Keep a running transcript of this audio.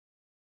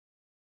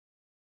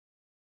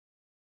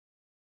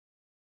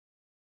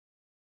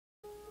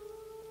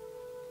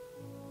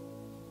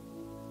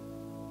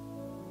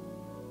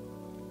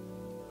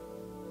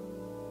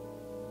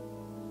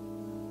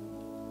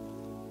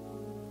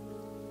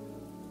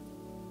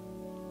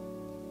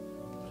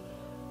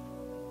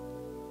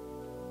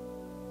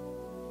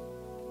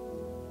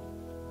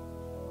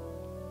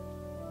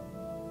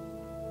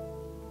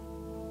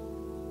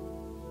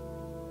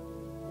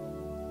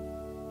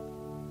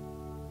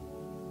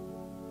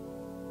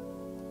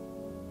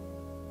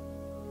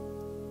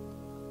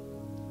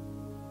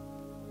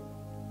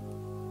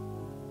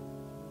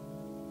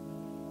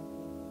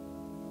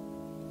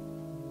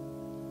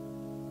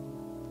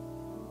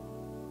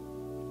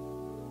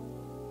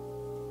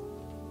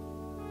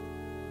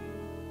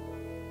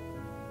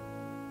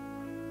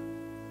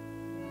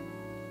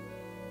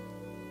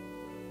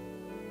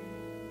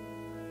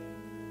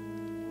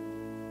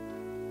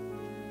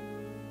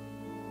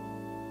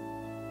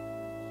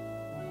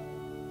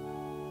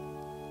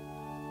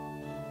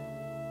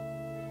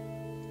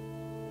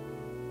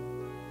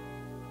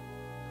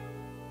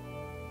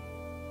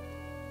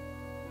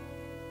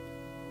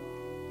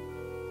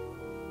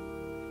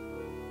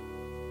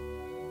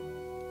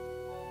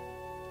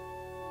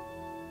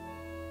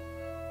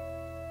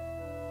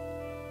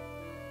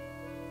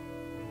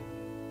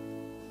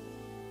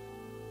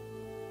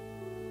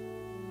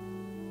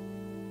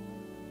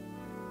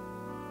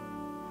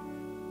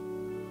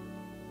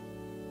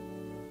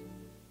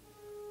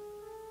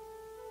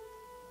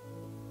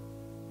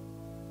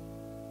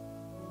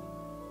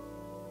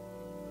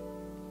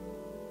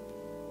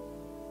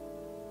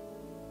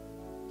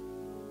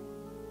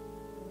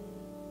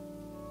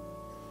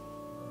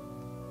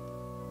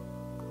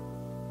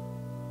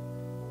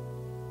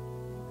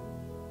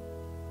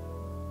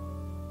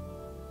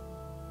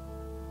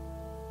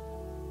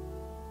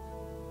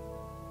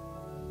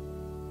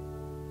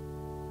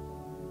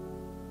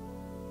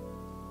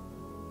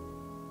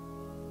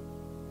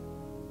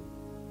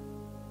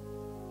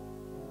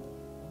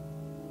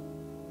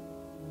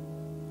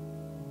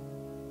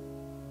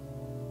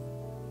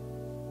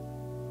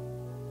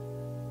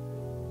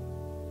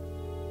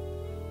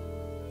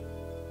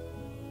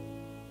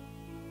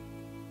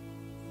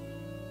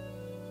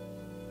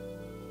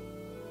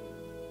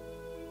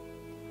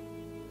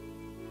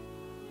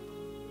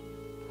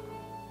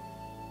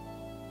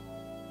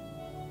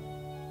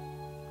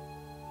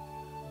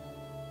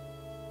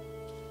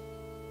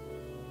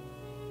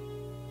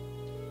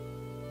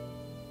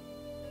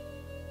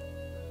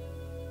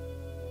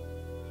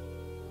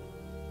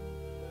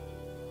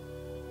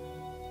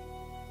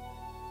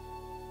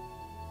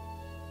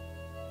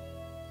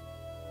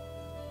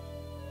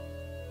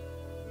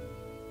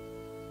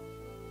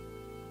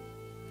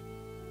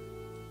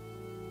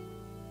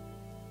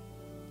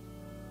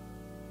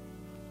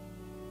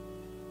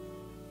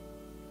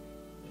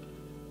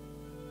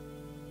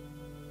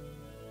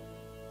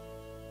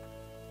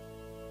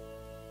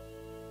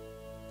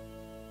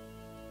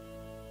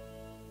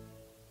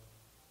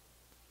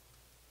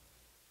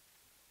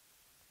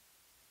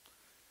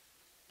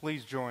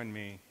Please join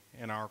me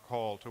in our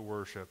call to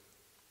worship.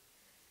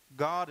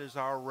 God is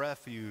our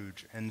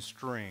refuge and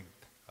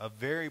strength, a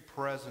very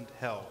present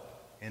help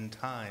in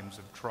times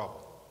of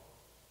trouble.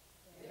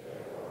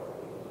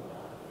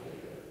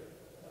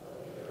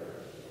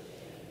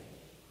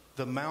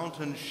 The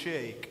mountains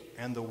shake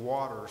and the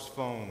waters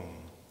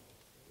foam.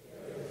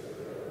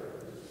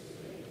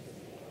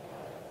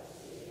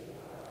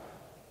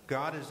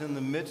 God is in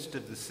the midst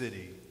of the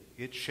city.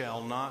 It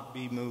shall not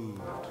be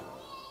moved.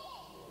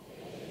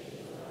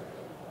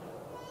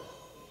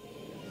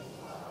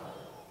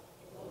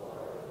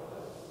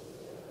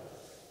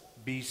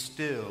 Be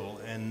still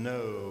and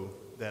know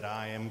that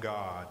I am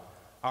God.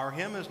 Our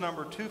hymn is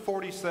number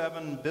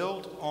 247,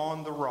 Built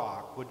on the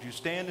Rock. Would you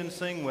stand and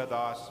sing with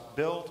us,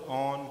 Built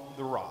on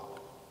the Rock?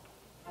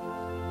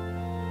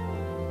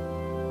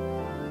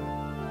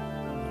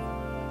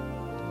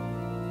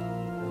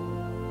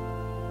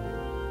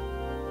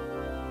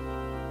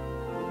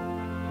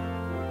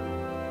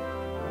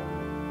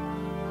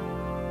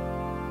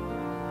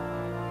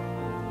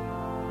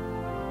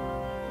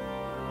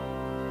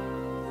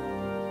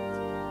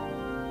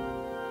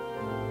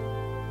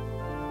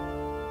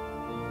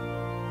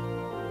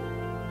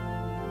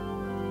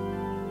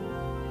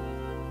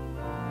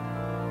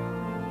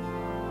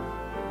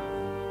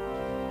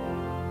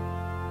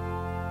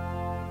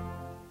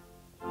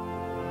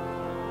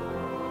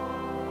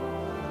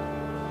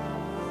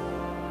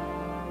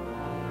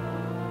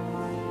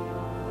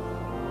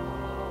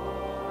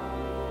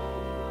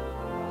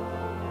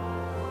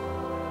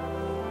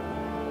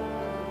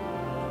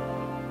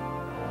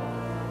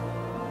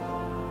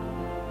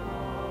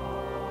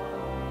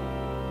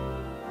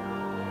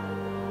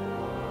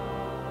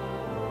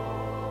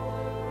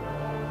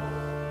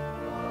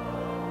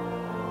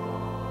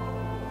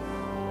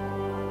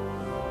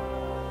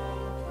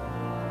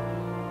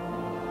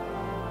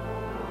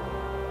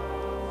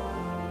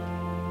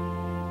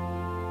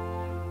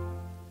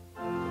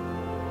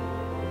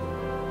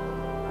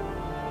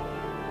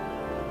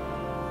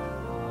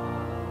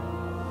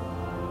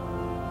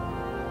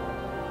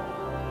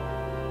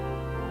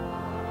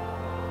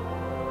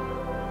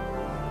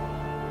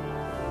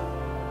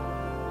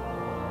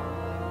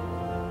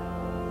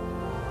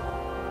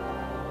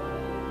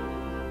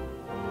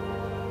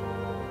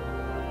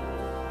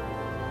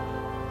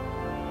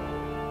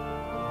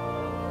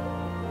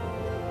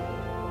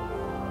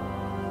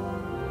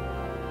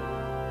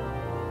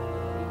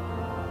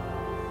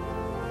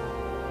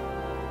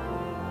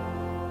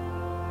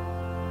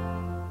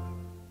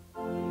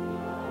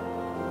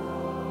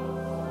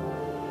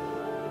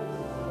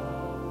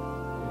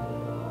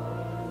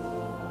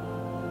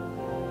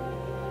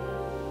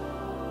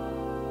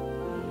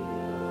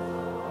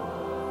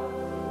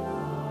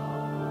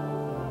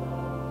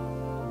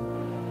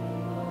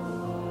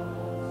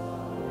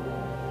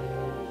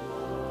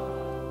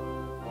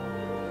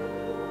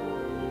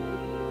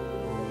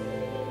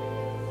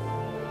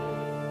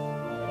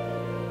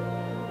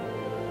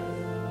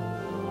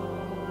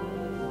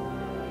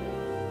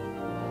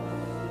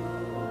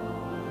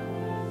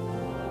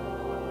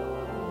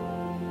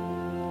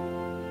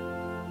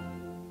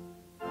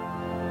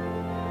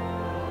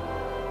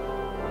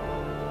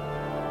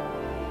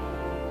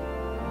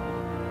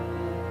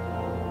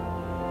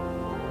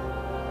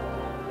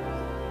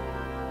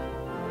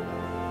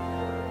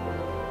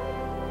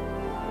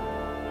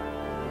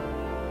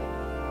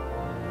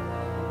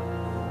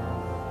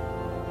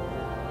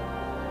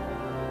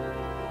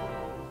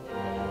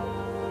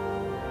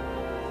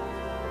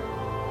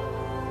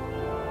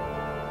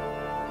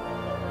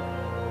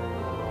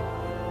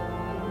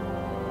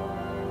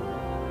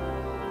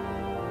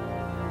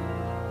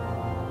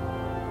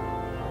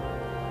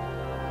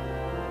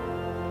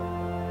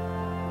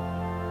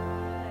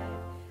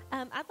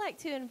 I'd like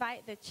to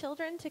invite the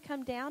children to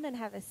come down and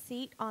have a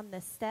seat on the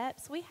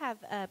steps. We have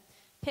a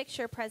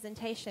picture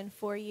presentation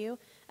for you.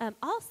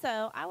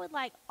 Also, I would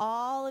like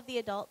all of the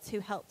adults who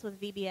helped with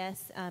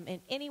VBS in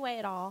any way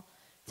at all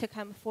to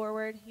come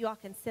forward. You all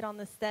can sit on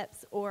the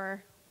steps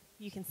or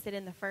you can sit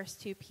in the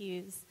first two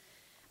pews.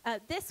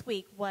 This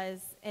week was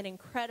an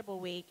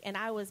incredible week, and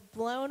I was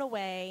blown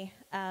away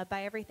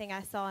by everything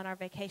I saw in our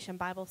Vacation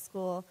Bible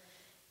School.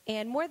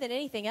 And more than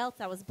anything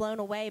else, I was blown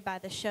away by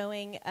the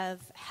showing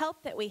of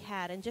help that we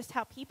had and just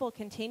how people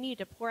continue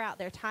to pour out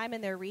their time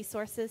and their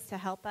resources to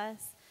help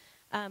us.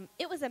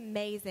 It was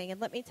amazing. And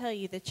let me tell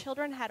you, the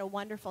children had a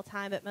wonderful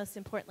time, but most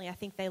importantly, I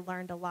think they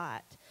learned a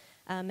lot.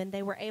 And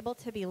they were able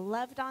to be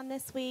loved on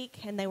this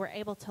week, and they were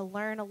able to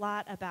learn a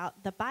lot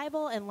about the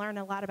Bible and learn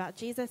a lot about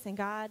Jesus and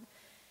God.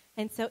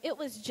 And so it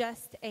was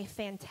just a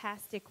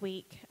fantastic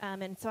week.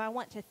 And so I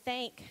want to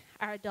thank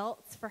our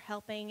adults for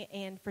helping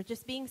and for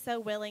just being so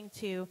willing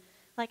to,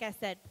 like I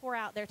said, pour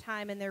out their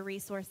time and their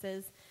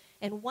resources.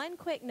 And one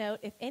quick note,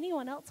 if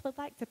anyone else would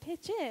like to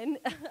pitch in,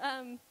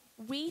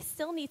 we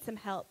still need some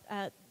help.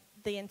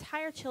 The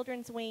entire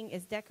children's wing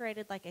is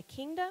decorated like a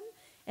kingdom,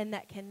 and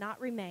that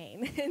cannot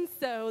remain. And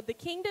so the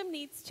kingdom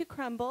needs to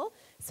crumble.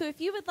 So if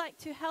you would like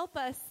to help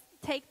us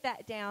take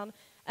that down,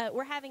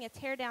 we're having a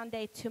teardown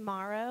day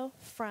tomorrow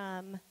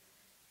from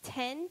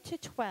 10 to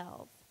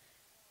 12.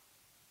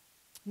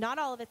 Not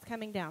all of it's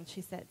coming down,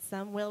 she said.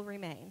 Some will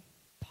remain.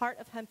 Part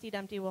of Humpty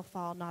Dumpty will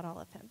fall, not all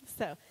of him.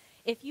 So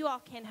if you all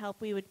can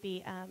help, we would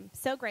be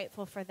so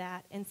grateful for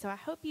that. And so I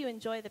hope you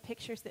enjoy the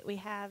pictures that we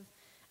have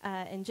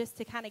and just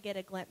to kind of get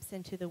a glimpse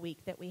into the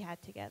week that we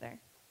had together.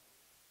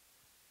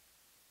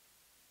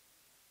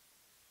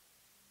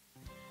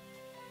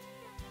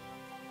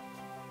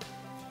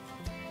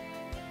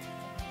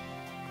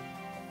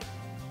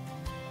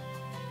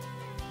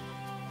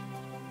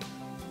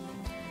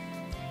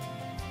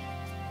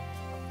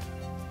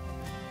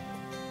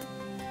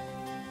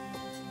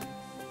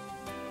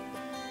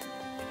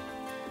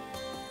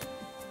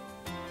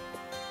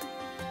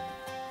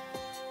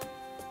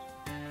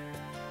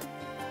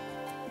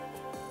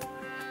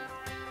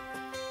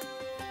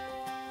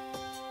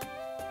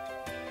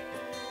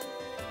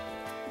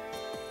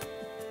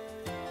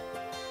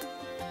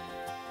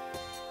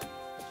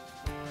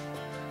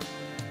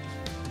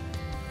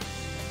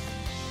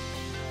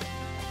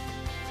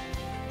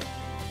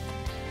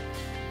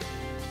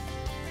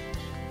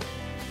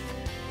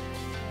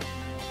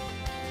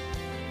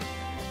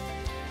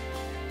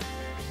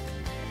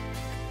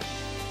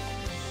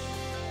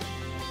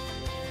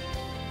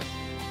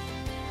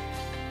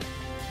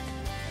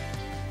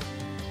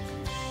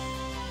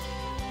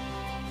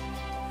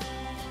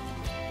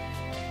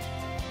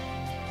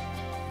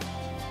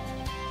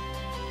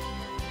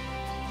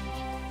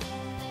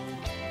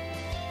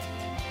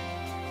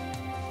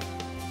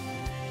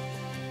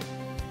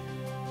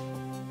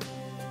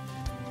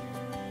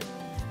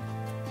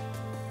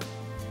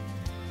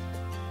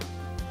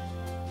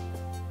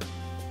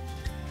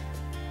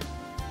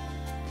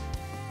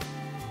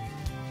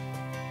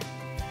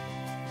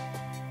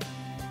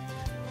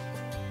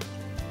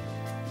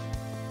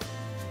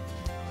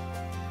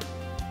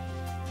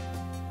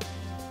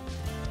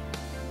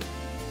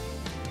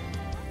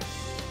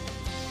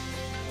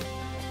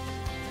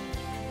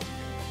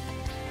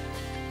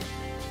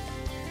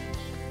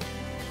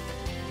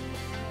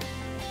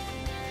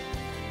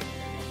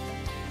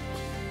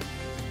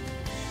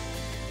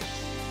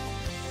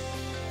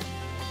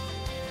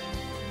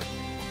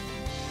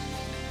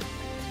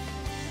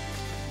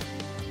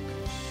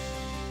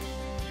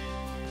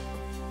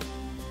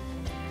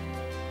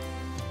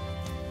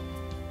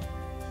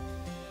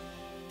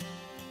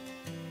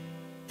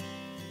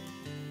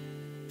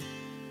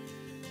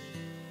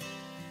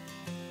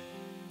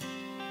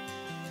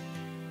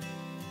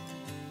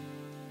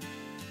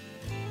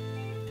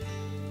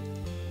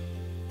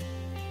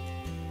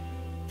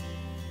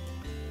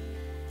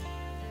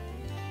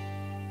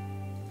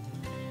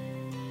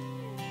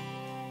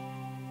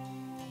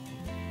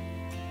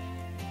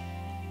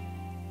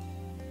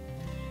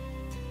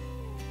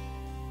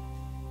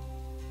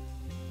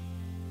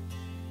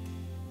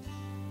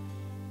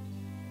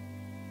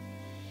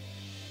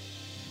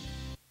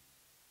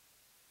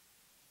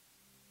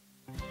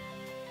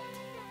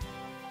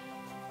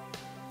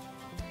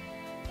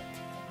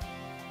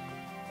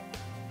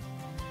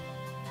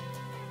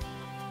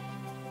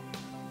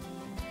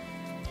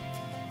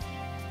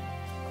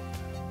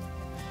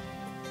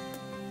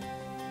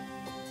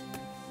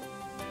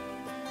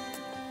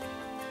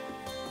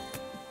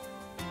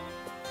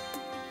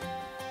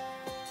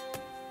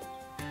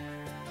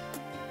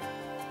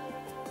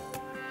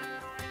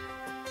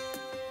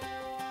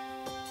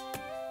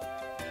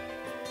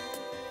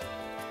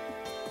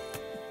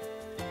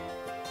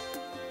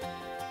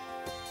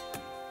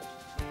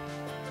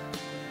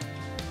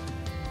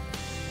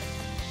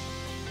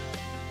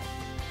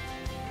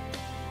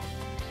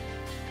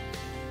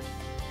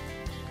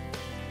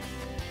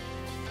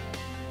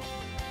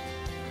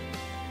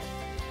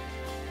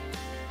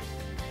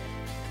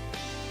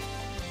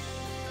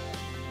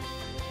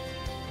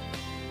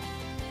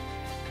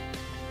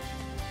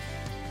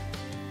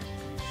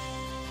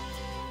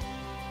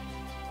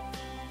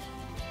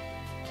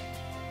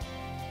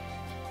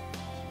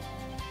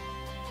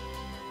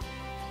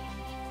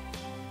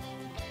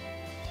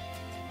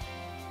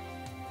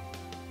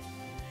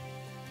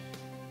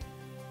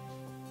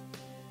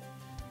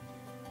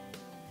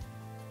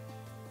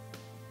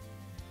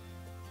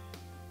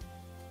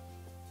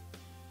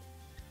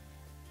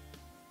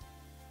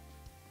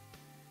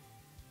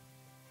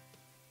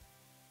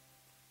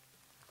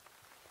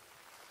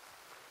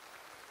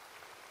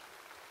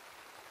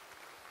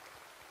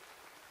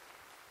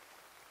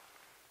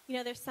 You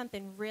know, there's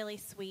something really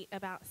sweet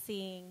about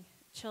seeing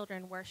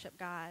children worship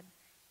God.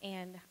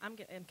 And I'm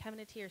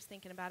coming to tears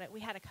thinking about it. We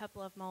had a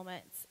couple of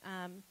moments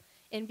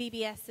in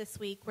VBS this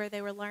week where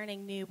they were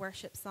learning new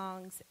worship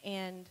songs.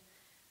 And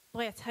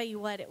boy, I tell you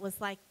what, it was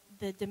like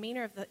the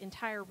demeanor of the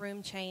entire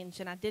room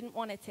changed. And I didn't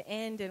want it to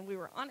end. And we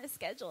were on a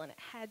schedule and it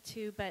had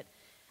to. But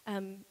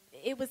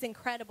it was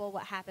incredible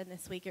what happened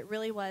this week. It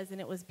really was.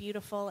 And it was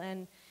beautiful.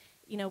 And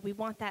you know, we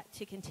want that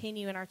to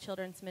continue in our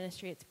children's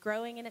ministry. It's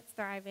growing and it's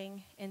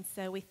thriving. And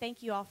so we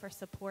thank you all for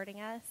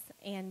supporting us.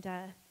 And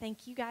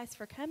thank you guys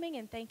for coming.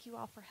 And thank you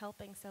all for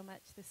helping so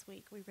much this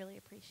week. We really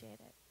appreciate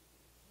it.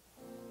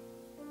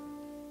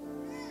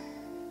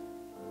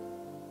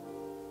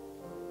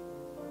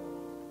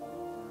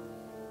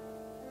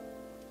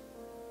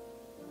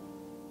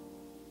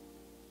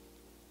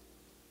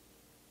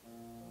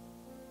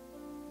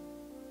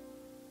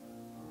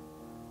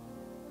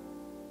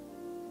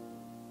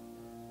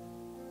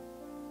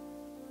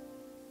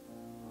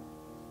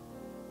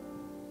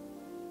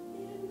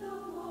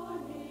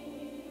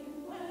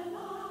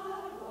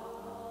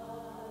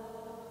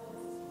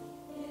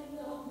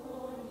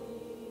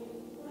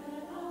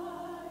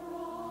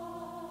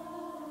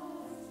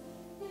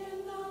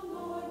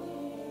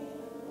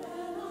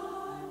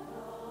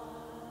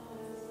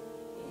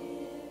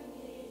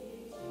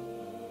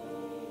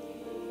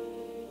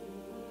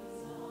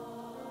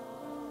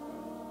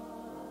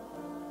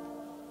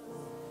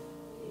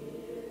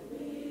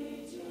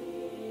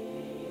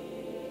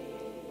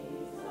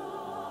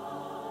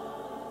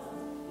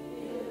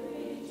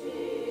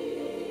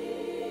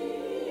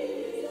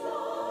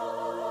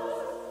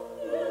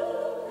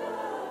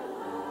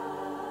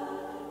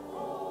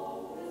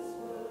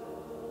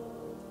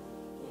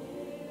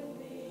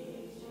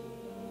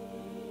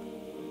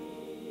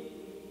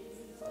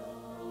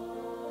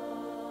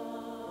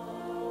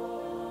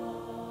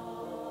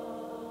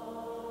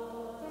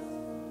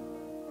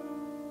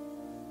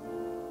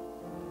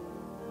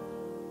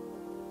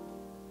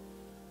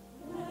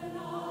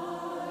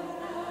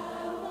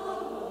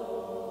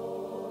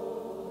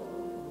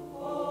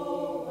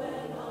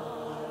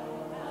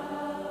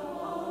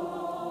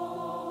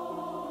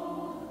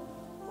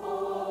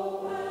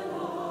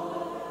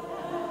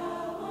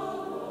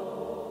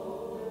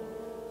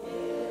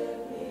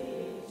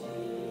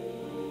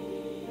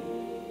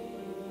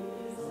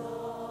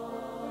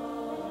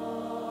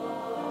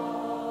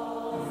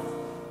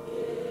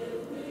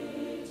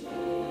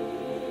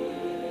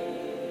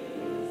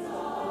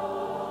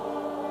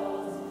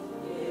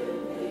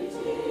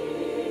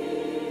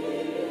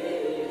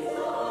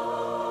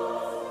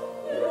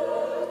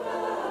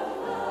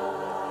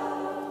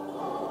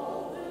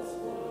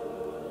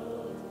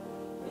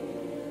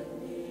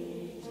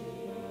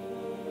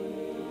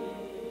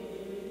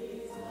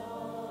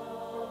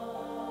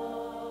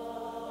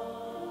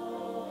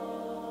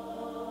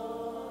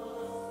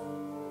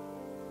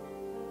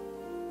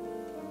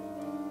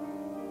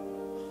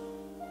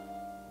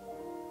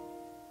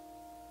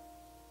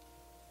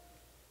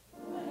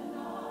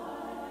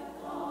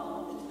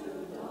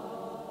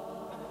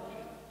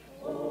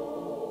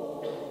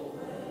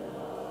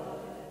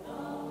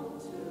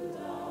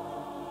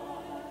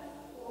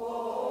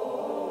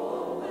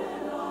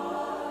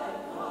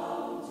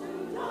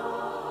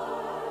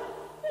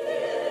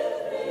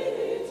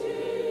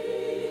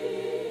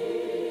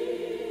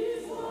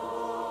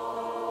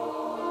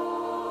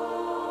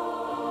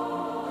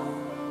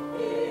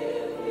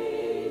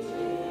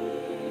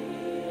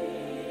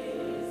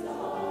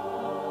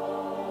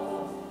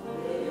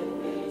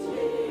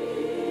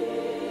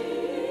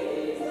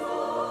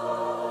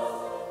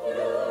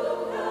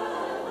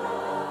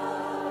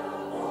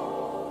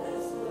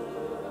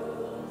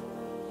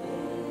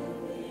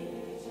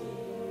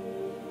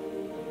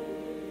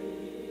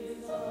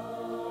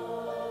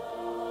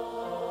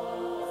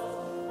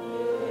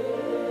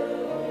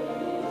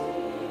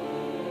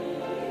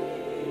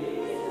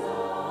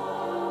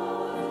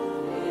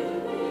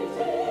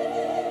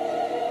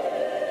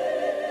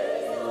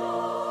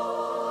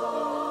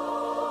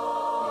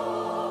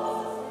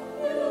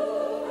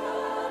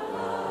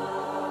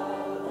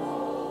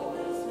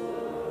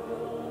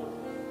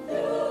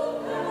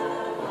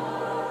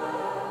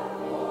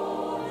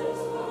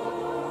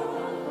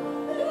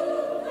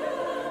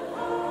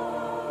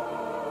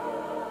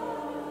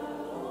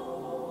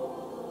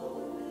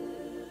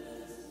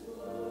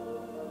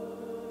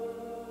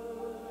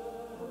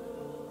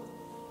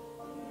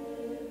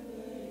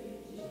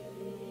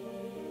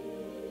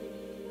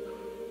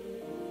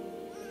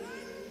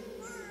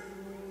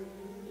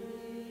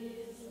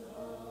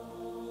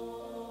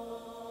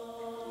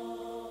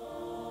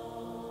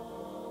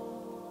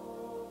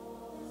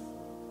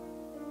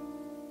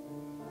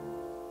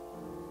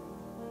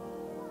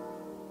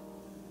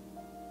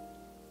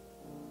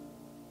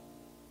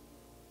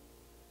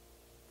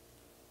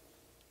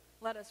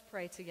 Let us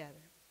pray together.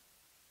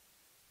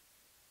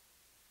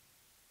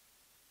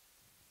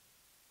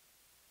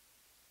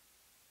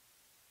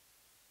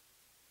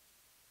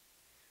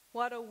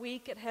 What a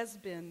week it has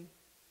been.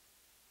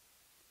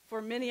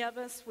 For many of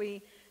us,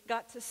 we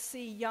got to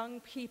see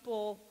young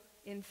people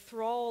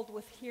enthralled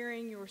with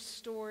hearing your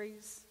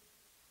stories,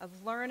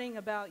 of learning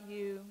about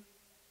you,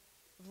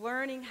 of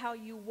learning how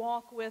you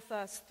walk with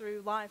us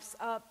through life's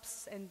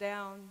ups and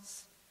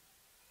downs,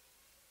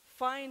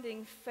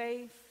 finding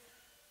faith,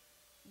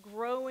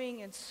 growing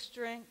in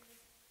strength.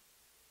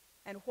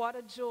 And what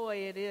a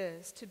joy it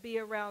is to be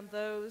around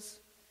those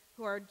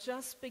who are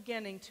just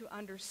beginning to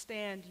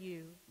understand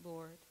you,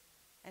 Lord,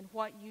 and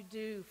what you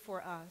do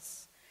for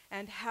us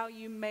and how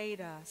you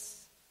made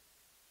us.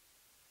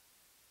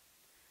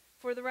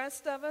 For the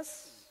rest of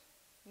us,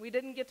 we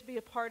didn't get to be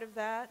a part of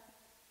that,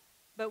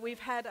 but we've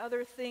had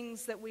other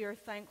things that we are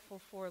thankful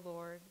for,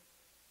 Lord.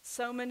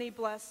 So many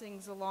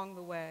blessings along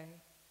the way.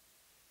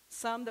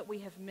 Some that we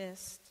have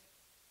missed,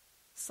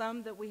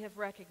 some that we have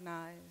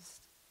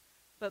recognized,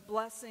 but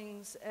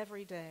blessings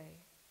every day.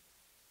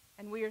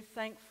 And we are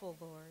thankful,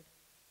 Lord.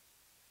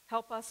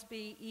 Help us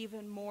be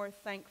even more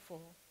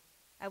thankful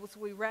as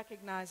we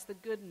recognize the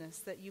goodness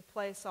that you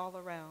place all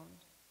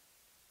around.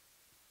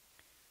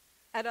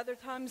 At other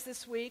times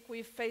this week,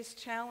 we've faced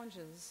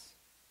challenges,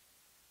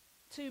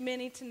 too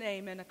many to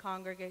name in a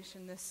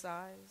congregation this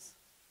size.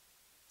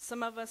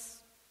 Some of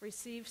us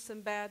received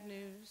some bad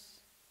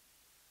news.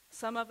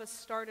 Some of us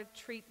started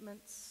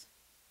treatments.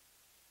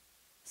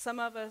 Some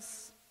of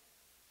us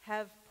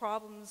have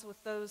problems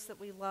with those that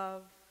we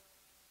love.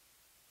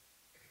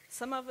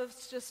 Some of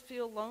us just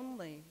feel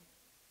lonely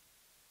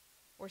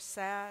or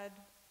sad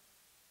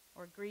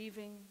or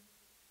grieving.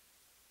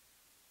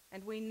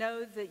 And we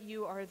know that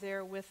you are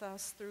there with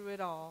us through it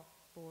all,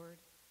 Lord.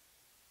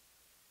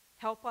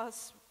 Help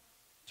us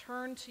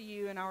turn to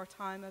you in our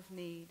time of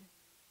need.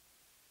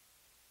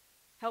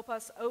 Help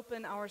us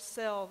open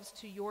ourselves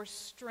to your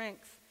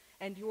strength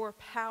and your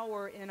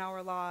power in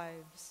our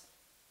lives.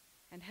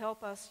 And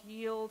help us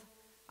yield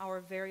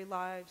our very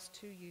lives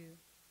to you.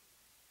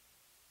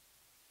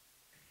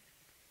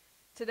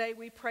 Today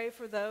we pray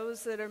for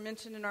those that are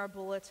mentioned in our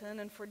bulletin,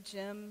 and for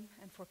Jim,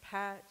 and for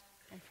Pat,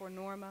 and for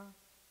Norma,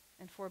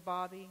 and for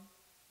Bobby.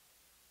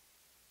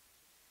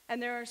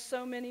 And there are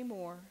so many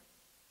more.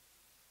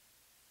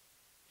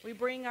 We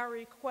bring our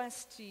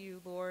requests to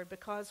you, Lord,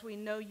 because we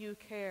know you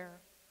care.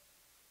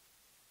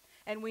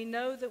 And we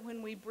know that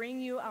when we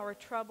bring you our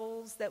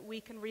troubles, that we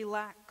can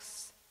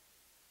relax,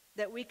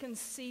 that we can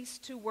cease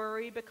to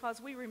worry,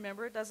 because we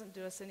remember it doesn't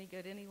do us any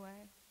good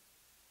anyway.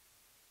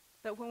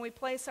 But when we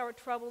place our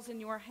troubles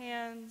in your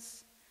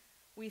hands,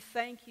 we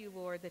thank you,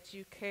 Lord, that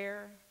you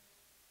care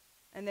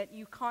and that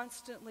you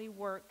constantly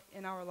work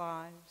in our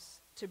lives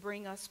to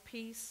bring us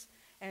peace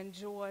and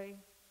joy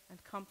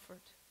and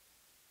comfort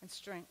and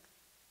strength.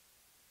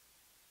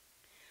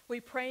 We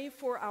pray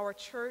for our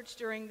church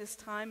during this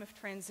time of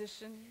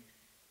transition.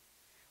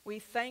 We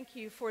thank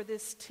you for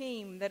this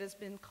team that has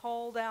been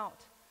called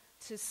out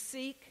to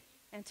seek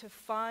and to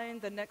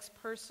find the next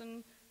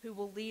person who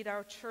will lead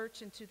our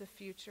church into the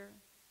future.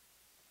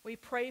 We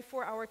pray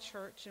for our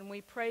church, and we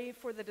pray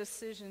for the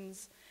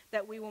decisions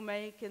that we will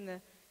make in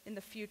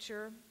the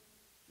future,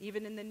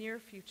 even in the near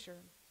future.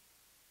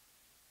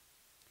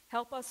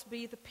 Help us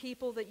be the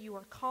people that you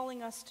are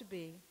calling us to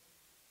be,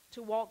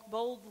 to walk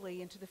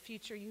boldly into the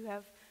future you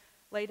have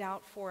laid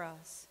out for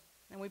us.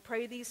 And we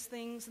pray these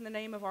things in the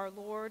name of our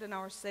Lord and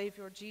our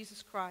Savior,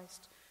 Jesus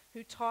Christ,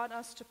 who taught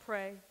us to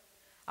pray,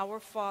 Our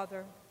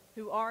Father,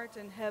 who art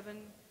in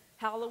heaven,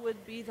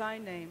 hallowed be thy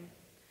name.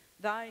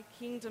 Thy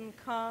kingdom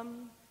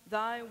come,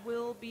 thy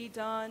will be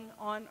done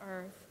on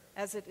earth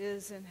as it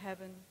is in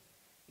heaven.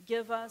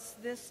 Give us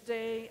this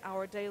day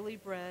our daily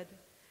bread,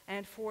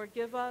 and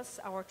forgive us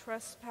our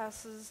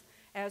trespasses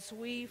as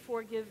we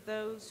forgive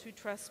those who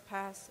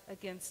trespass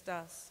against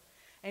us.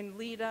 And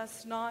lead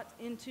us not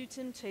into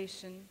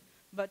temptation,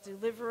 but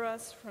deliver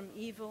us from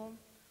evil.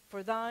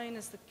 For thine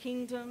is the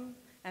kingdom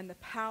and the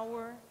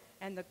power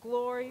and the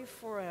glory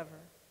forever.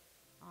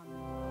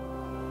 Amen.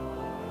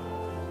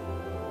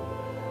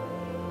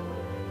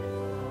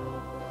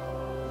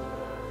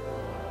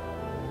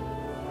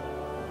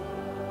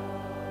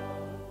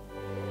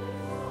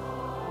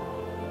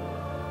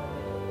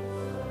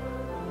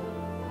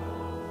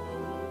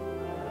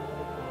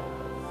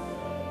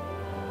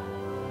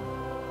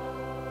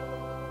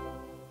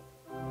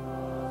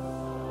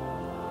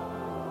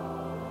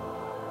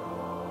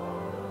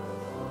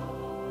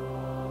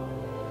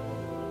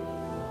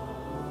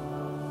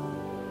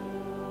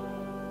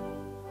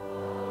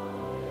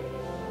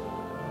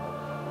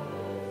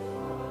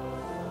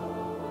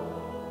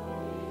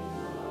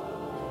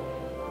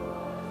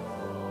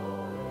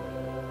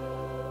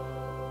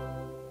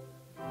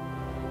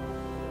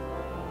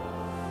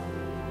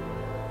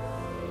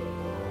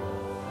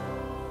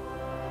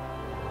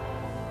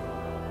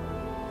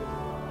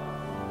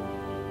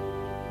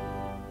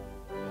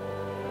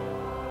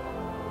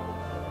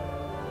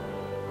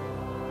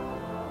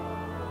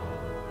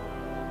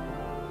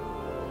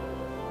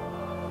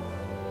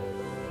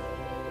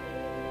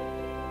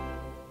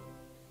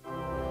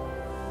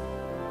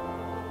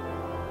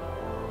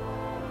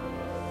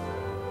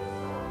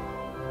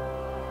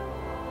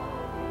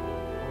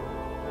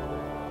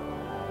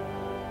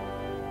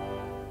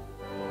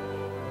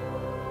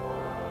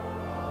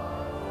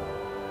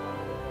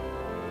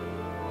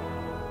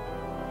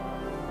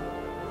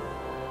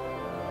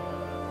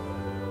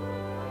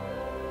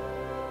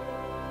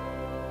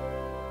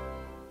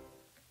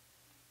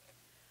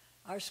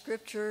 Our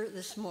scripture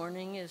this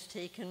morning is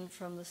taken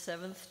from the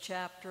 7th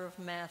chapter of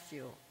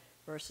Matthew,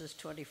 verses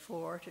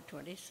 24 to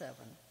 27.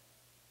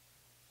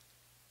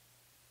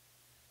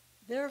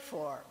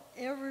 Therefore,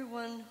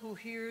 everyone who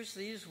hears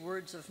these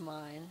words of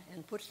mine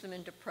and puts them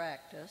into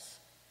practice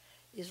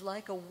is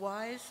like a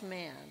wise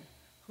man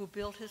who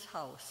built his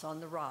house on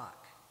the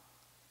rock.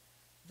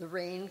 The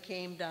rain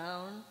came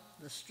down,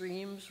 the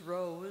streams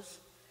rose,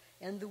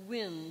 and the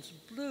winds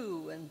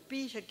blew and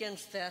beat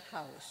against that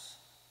house.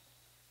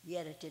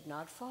 Yet it did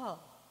not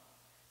fall,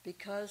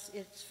 because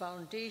its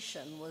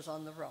foundation was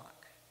on the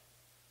rock.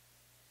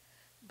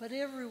 But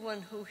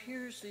everyone who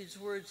hears these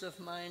words of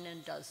mine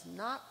and does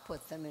not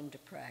put them into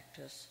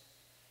practice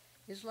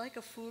is like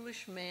a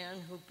foolish man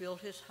who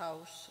built his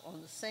house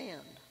on the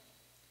sand.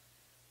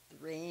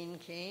 The rain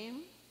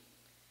came,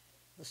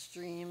 the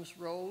streams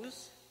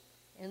rose,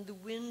 and the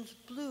winds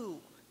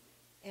blew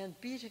and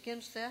beat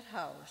against that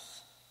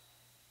house,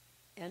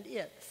 and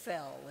it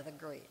fell with a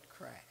great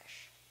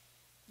crash.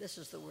 This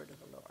is the word of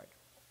the Lord.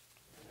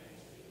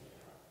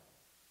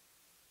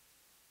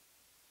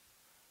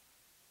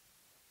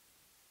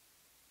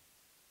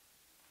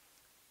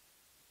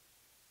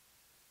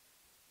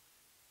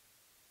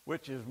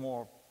 Which is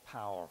more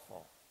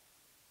powerful?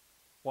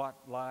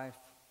 What life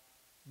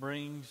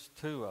brings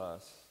to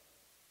us,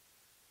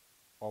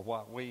 or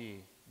what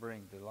we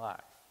bring to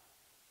life?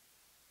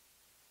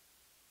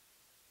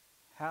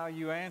 How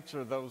you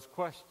answer those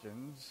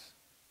questions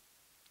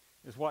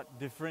is what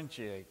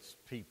differentiates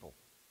people.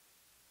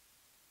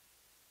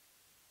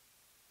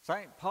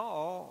 St.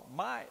 Paul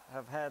might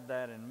have had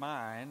that in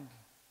mind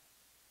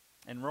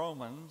in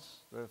Romans,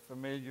 the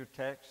familiar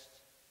text.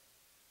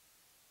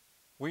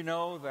 We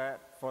know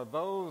that for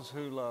those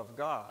who love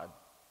God,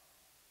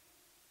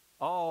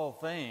 all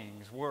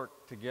things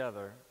work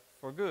together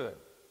for good.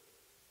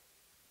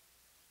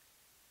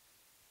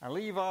 I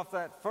leave off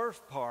that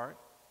first part,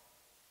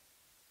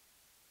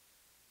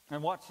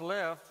 and what's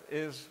left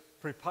is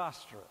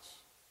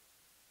preposterous.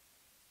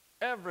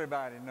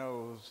 Everybody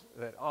knows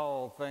that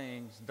all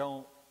things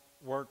don't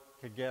work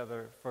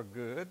together for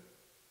good.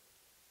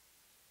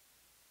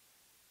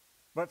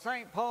 But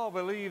St. Paul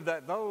believed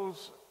that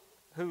those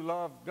who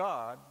love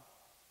God,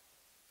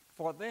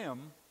 for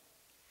them,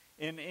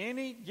 in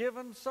any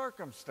given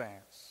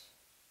circumstance,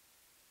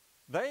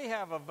 they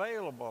have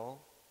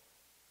available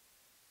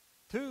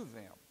to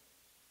them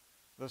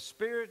the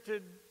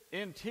spirited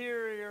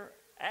interior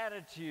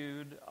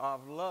attitude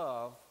of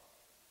love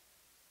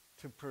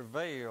to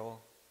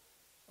prevail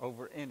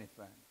over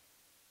anything.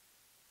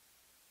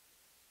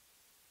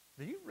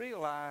 Do you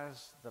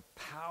realize the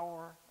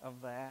power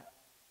of that?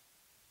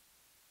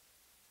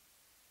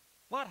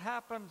 What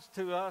happens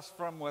to us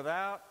from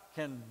without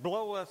can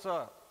blow us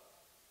up.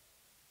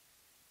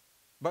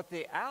 But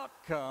the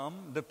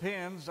outcome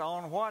depends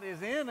on what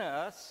is in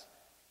us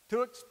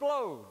to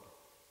explode.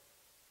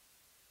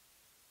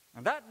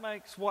 And that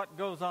makes what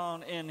goes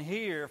on in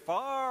here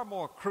far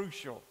more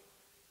crucial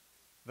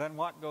than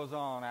what goes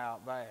on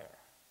out there.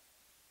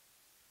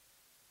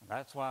 And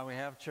that's why we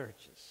have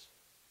churches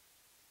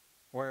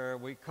where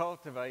we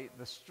cultivate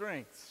the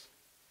strengths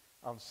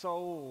of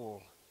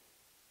soul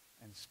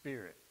and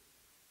spirit.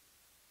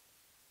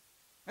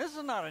 This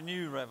is not a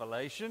new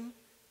revelation.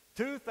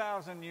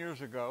 2,000 years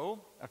ago,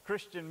 a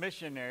Christian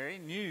missionary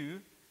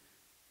knew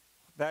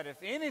that if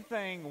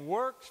anything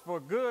works for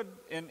good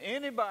in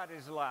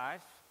anybody's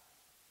life,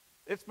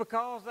 it's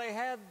because they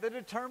had the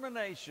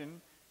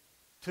determination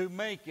to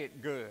make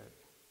it good.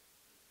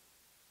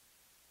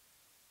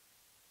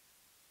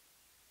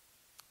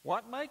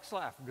 What makes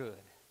life good?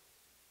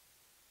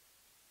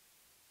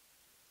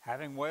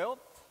 Having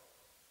wealth,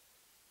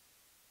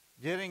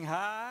 getting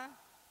high,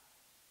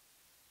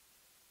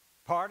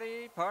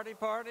 party,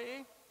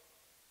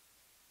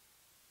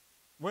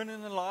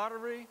 winning the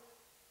lottery.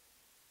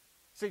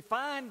 See,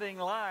 finding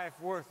life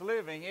worth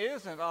living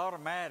isn't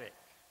automatic.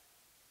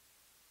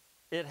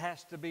 It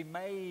has to be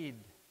made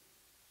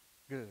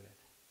good.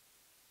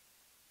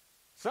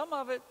 Some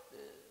of it,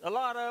 a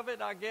lot of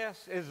it, I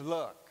guess, is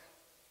luck.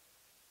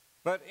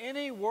 But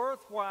any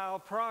worthwhile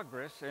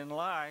progress in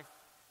life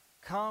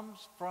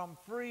comes from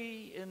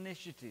free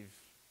initiative.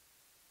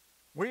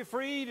 We're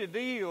free to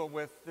deal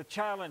with the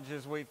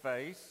challenges we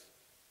face.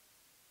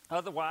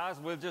 Otherwise,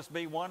 we'll just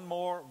be one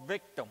more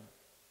victim.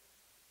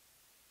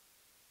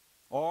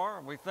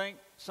 Or we think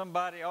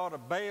somebody ought to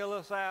bail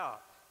us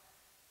out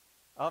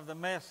of the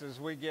messes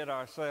we get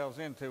ourselves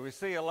into. We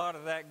see a lot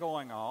of that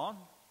going on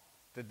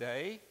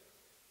today.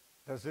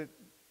 Does it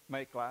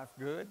make life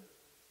good?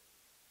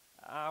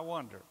 I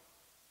wonder.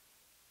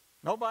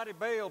 Nobody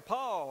bailed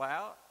Paul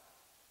out,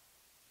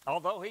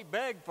 although he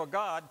begged for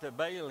God to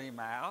bail him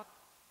out.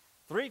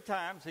 3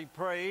 times he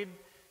prayed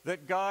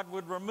that God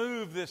would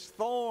remove this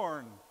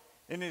thorn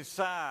in his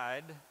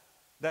side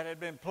that had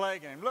been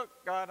plaguing him. Look,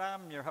 God,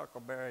 I'm your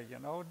huckleberry,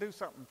 do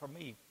something for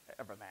me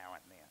every now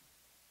and then.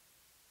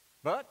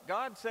 But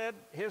God said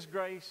his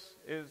grace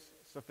is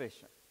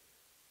sufficient.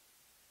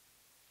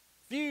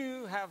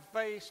 Few have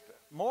faced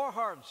more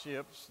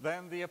hardships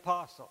than the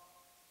apostle.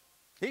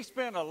 He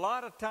spent a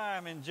lot of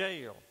time in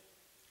jail.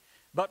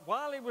 But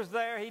while he was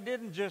there, he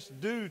didn't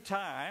just do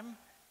time.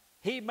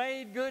 He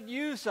made good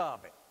use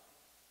of it.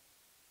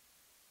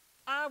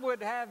 I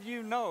would have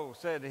you know,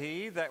 said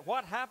he, that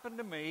what happened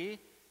to me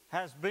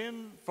has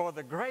been for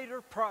the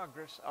greater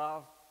progress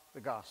of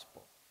the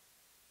gospel.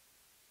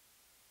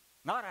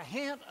 Not a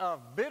hint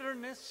of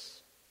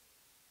bitterness,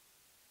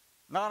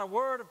 not a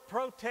word of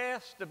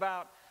protest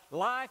about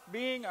life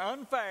being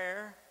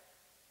unfair,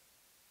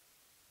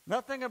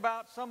 nothing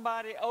about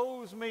somebody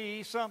owes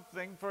me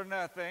something for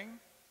nothing.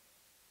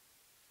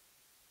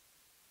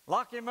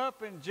 Lock him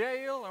up in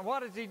jail, and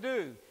what does he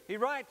do? He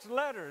writes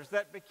letters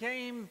that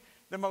became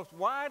the most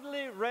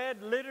widely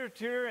read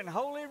literature in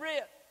Holy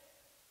Writ.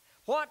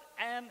 What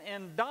an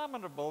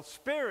indomitable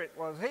spirit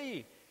was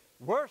he,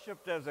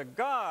 worshipped as a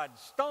god,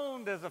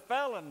 stoned as a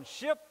felon,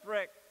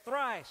 shipwrecked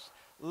thrice,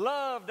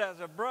 loved as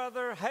a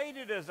brother,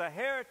 hated as a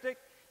heretic,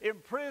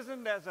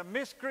 imprisoned as a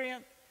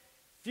miscreant.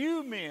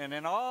 Few men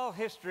in all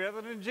history,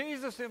 other than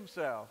Jesus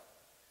himself,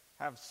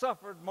 have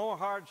suffered more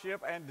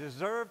hardship and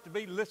deserved to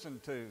be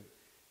listened to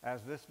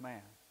as this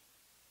man,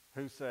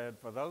 who said,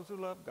 for those who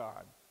love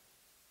God,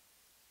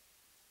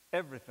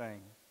 everything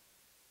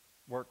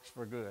works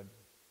for good.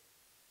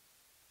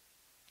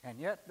 And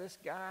yet this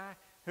guy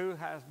who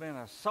has been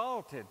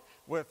assaulted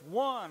with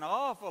one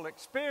awful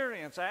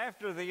experience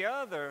after the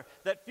other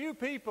that few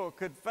people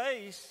could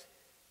face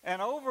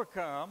and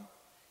overcome,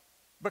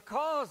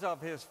 because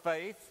of his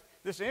faith,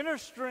 this inner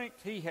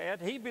strength he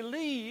had, he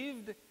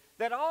believed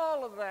that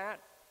all of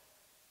that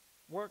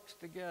works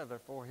together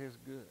for his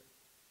good.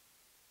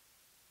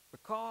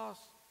 Because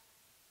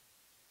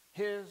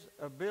his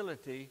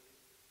ability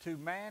to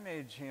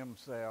manage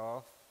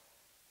himself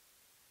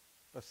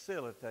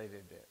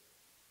facilitated it.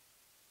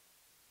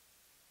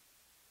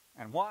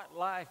 And what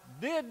life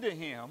did to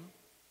him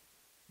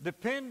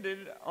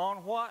depended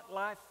on what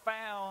life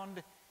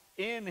found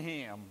in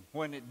him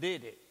when it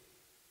did it.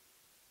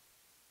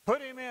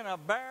 Put him in a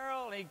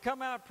barrel and he'd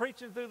come out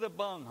preaching through the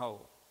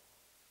bunghole.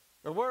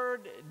 The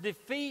word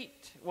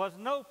defeat was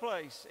no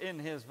place in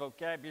his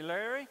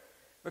vocabulary,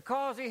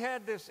 because he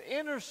had this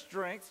inner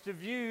strength to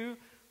view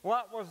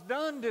what was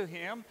done to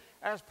him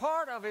as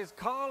part of his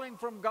calling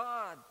from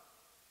God.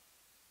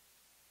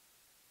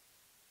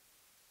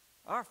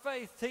 Our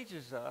faith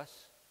teaches us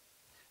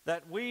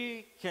that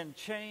we can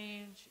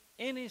change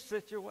any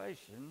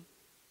situation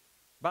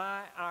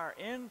by our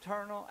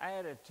internal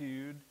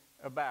attitude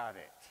about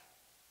it.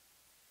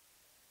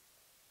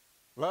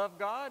 Love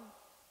God,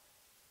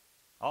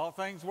 all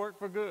things work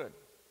for good.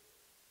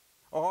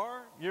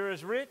 Or you're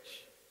as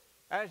rich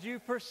as you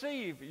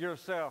perceive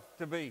yourself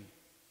to be.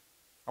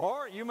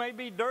 Or you may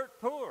be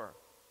dirt poor.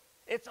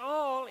 It's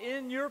all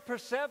in your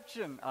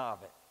perception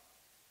of it.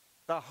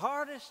 The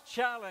hardest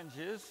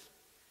challenges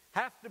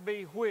have to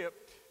be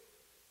whipped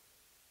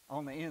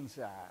on the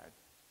inside.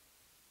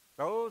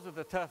 Those are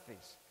the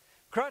toughies.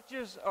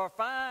 Crutches are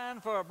fine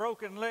for a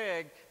broken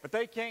leg, but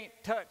they can't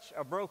touch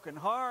a broken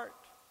heart.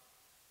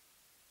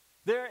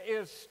 There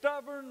is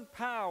stubborn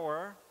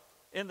power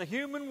in the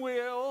human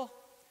will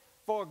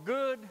for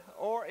good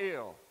or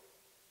ill.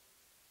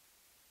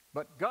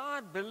 But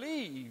God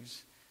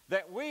believes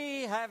that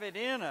we have it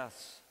in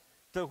us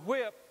to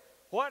whip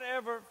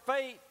whatever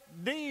fate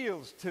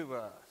deals to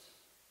us.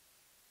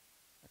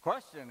 The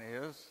question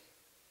is,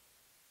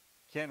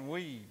 can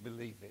we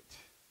believe it?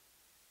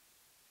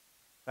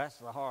 That's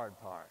the hard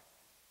part.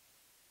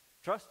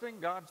 Trusting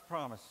God's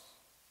promise,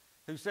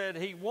 who said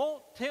he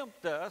won't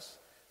tempt us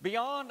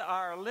beyond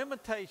our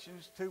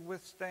limitations to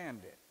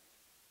withstand it.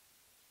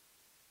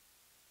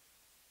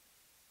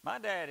 My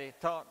daddy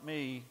taught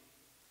me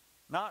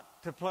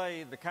not to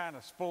play the kind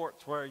of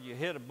sports where you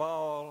hit a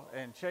ball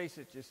and chase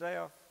it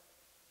yourself.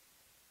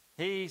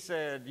 He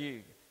said,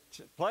 you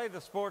play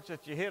the sports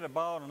that you hit a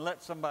ball and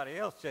let somebody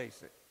else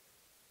chase it.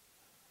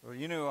 Well,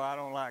 you know I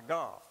don't like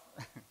golf.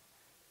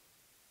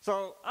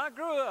 So I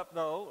grew up,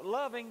 though,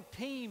 loving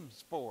team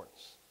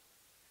sports.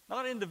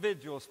 Not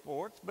individual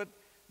sports,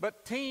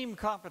 but team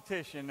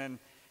competition.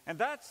 And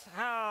that's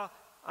how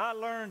I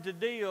learned to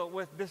deal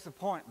with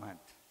disappointment.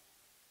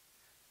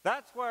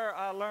 That's where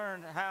I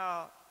learned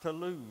how to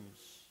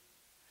lose.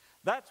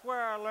 That's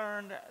where I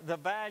learned the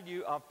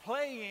value of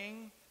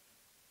playing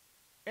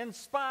in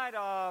spite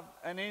of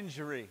an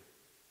injury.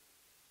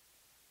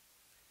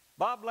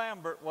 Bob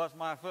Lambert was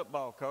my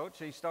football coach.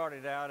 He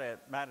started out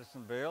at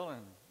Madisonville,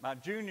 and my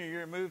junior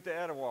year moved to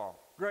Etowah.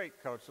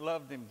 Great coach,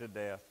 loved him to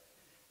death.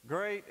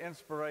 Great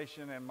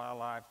inspiration in my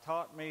life,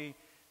 taught me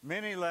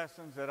many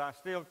lessons that I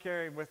still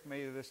carry with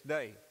me to this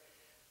day.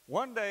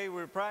 One day we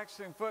were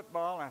practicing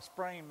football and I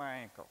sprained my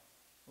ankle.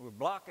 We were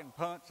blocking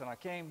punts and I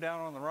came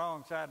down on the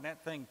wrong side and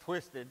that thing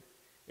twisted.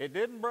 It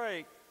didn't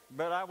break,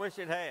 but I wish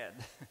it had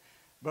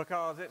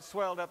because it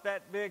swelled up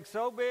that big,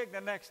 so big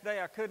the next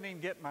day I couldn't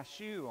even get my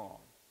shoe on.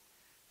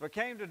 So it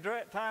came to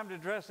time to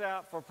dress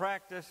out for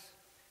practice,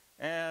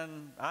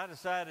 and I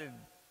decided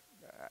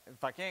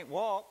if I can't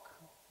walk,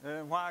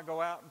 then why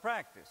go out and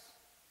practice?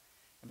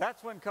 And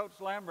that's when Coach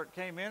Lambert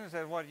came in and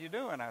said, "What are you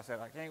doing?" I said,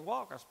 "I can't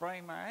walk. I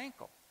sprained my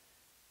ankle."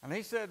 And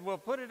he said, well,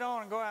 put it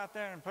on and go out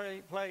there and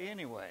play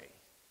anyway.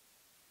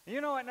 You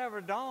know, it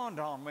never dawned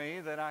on me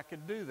that I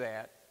could do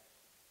that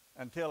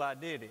until I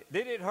did it.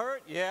 Did it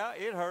hurt? Yeah,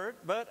 it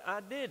hurt, but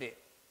I did it.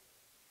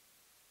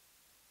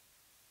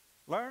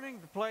 Learning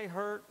to play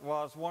hurt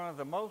was one of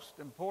the most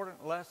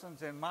important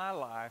lessons in my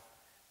life,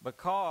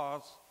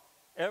 because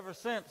ever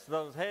since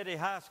those heady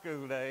high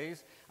school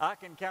days, I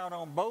can count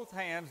on both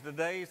hands the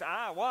days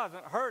I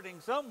wasn't hurting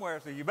somewhere,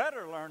 so you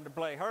better learn to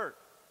play hurt.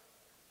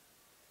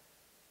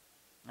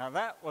 Now,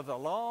 that was a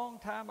long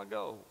time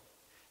ago,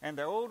 and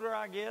the older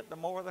I get, the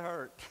more the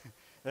hurt.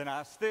 And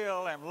I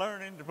still am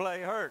learning to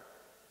play hurt.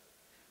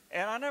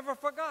 And I never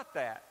forgot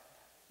that.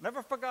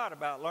 Never forgot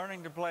about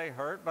learning to play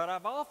hurt, but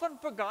I've often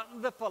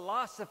forgotten the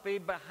philosophy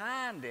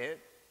behind it.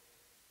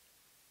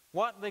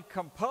 What the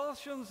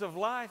compulsions of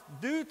life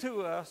do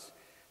to us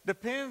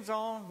depends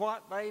on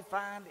what they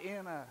find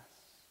in us.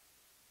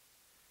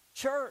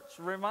 Church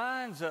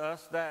reminds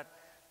us that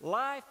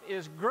life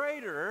is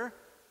greater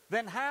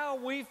than how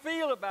we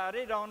feel about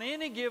it on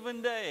any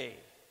given day.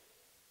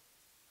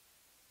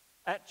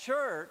 At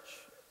church,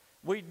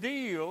 we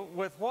deal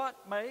with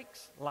what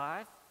makes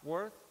life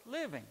worth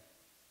living.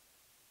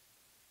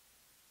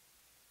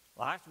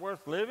 Life's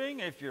worth living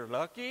if you're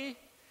lucky,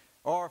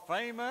 or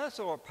famous,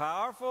 or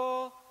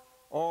powerful,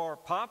 or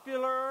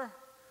popular,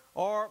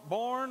 or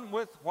born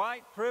with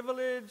white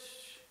privilege.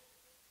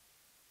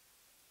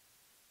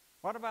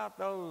 What about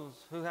those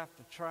who have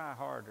to try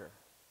harder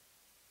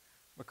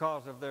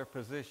because of their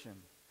position?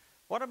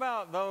 What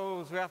about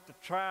those who have to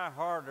try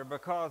harder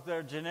because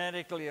they're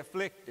genetically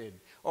afflicted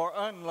or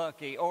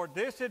unlucky or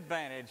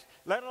disadvantaged,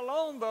 let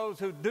alone those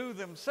who do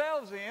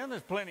themselves in?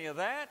 There's plenty of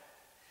that.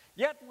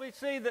 Yet we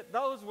see that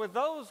those with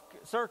those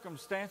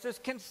circumstances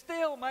can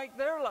still make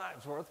their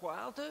lives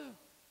worthwhile too.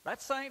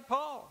 That's St.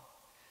 Paul.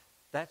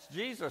 That's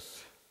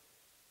Jesus.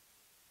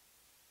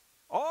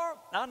 Or,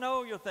 I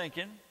know you're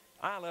thinking,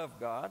 I love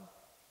God,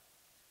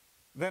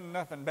 then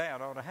nothing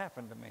bad ought to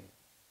happen to me.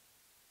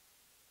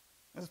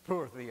 That's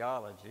poor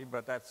theology,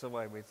 but that's the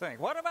way we think.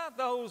 What about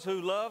those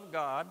who love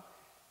God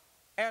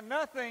and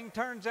nothing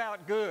turns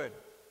out good?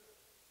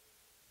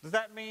 Does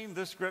that mean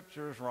the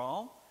Scripture is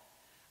wrong?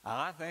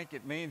 I think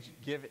it means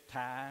give it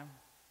time.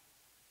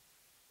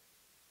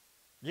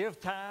 Give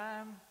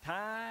time.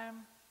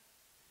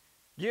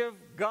 Give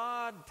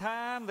God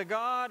time. The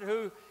God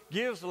who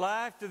gives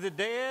life to the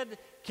dead,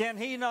 can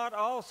He not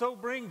also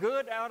bring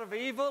good out of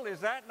evil?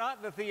 Is that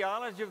not the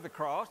theology of the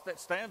cross that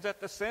stands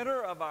at the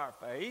center of our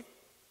faith?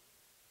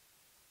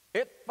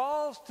 It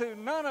falls to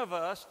none of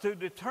us to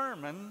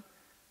determine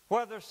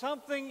whether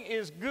something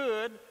is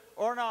good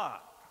or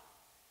not.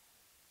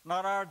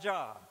 Not our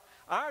job.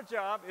 Our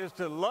job is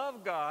to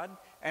love God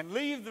and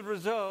leave the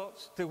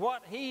results to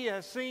what He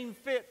has seen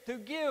fit to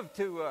give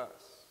to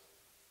us.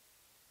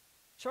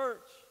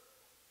 Church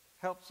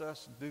helps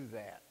us do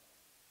that.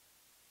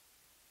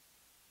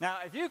 Now,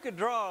 if you could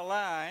draw a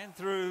line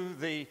through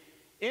the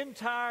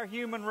entire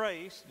human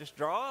race, just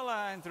draw a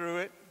line through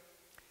it,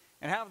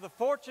 and have the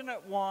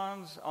fortunate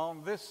ones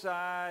on this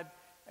side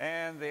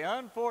and the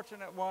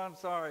unfortunate ones,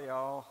 sorry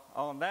y'all,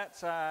 on that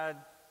side,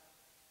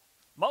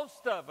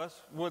 most of us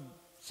would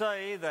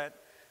say that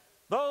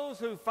those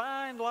who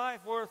find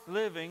life worth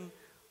living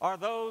are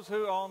those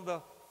who are on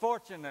the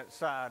fortunate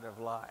side of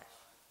life.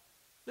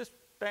 This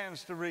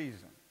stands to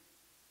reason.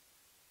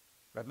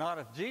 But not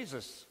if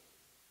Jesus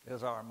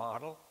is our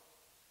model.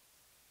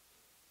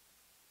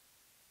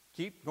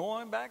 Keep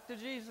going back to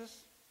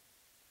Jesus.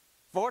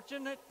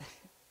 Fortunate,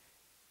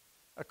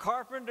 a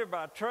carpenter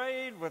by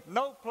trade with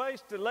no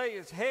place to lay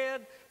his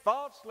head,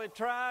 falsely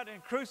tried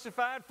and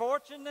crucified.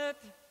 Fortunate.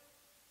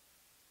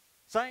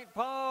 St.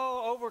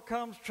 Paul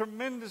overcomes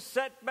tremendous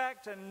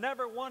setbacks, and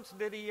never once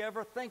did he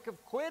ever think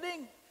of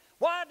quitting.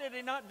 Why did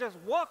he not just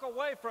walk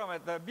away from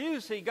it, the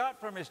abuse he got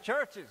from his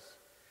churches?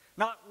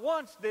 Not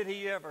once did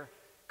he ever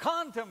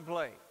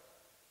contemplate.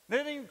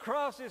 Didn't even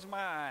cross his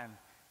mind,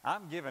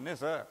 I'm giving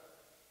this up.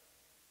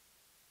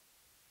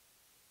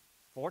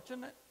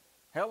 Fortunate.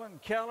 Helen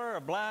Keller,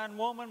 a blind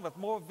woman with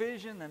more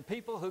vision than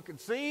people who could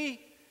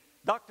see.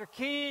 Dr.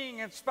 King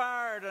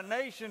inspired a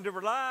nation to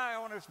rely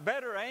on its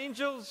better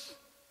angels.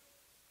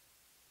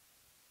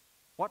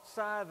 What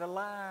side of the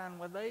line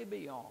would they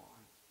be on?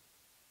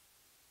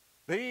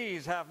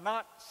 These have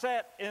not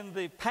sat in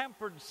the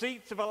pampered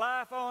seats of a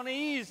life on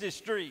easy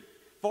street.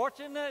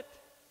 Fortunate,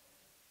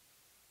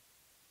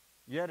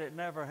 yet it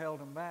never held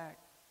them back.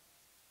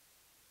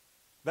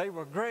 They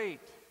were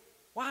great.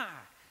 Why?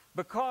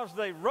 Because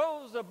they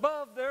rose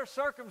above their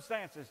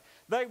circumstances.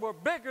 They were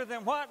bigger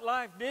than what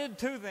life did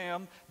to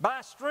them by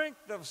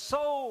strength of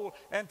soul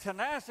and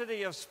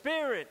tenacity of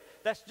spirit.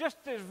 That's just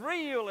as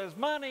real as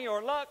money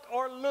or luck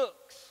or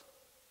looks.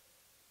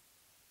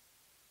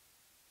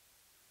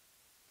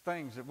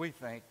 Things that we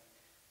think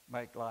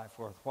make life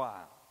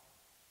worthwhile.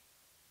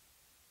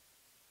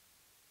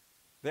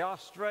 The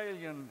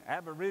Australian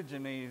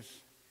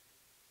Aborigines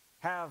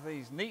have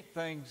these neat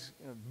things,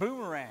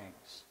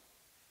 boomerangs.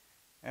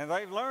 And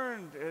they've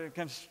learned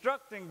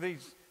constructing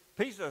these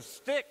pieces of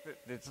stick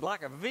that's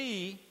like a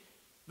V,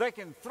 they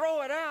can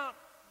throw it out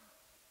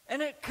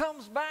and it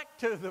comes back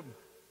to them.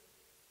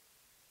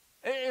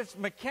 It's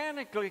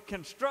mechanically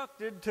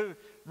constructed to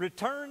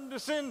return to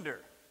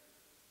sender.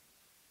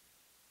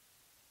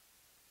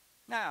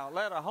 Now,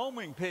 let a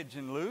homing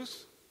pigeon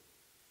loose,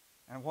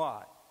 and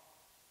what?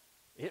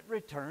 It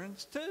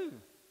returns too.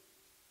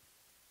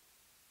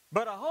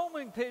 But a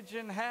homing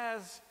pigeon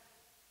has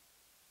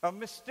a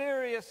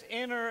mysterious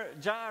inner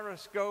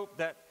gyroscope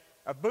that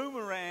a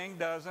boomerang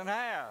doesn't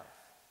have.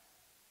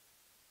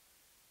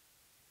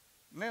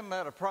 And then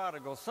let a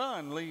prodigal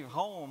son leave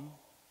home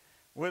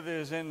with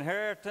his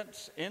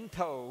inheritance in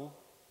tow,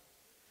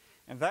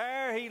 and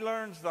there he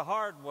learns the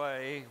hard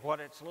way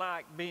what it's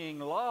like being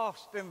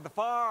lost in the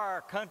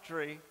far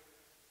country,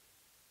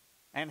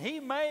 and he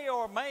may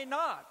or may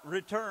not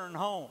return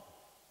home.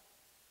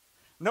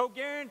 No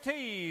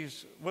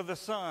guarantees with a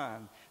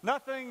son,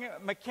 nothing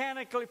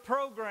mechanically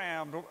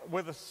programmed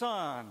with a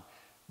son.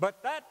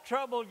 But that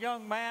troubled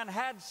young man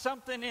had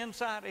something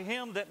inside of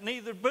him that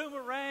neither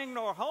boomerang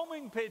nor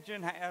homing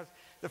pigeon has,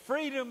 the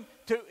freedom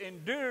to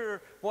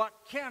endure what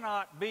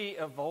cannot be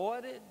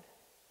avoided.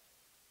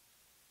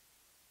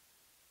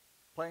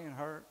 Plain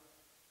hurt.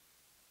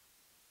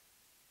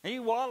 He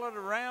wallowed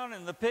around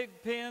in the pig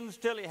pens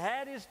till he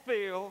had his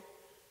fill,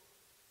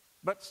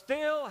 but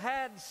still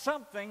had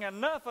something,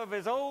 enough of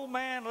his old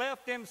man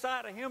left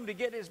inside of him to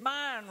get his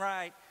mind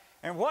right.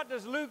 And what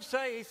does Luke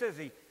say? He says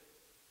he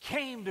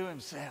came to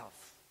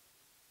himself.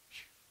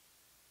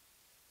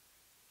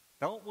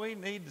 Don't we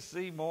need to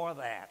see more of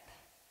that?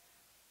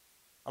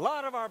 A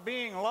lot of our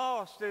being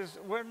lost is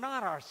we're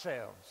not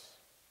ourselves.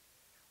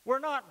 We're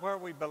not where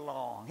we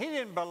belong. He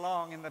didn't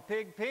belong in the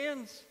pig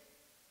pens.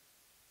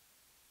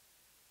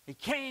 He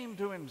came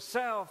to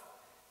himself,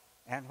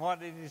 and what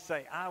did he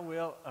say? I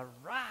will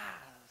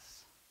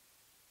arise.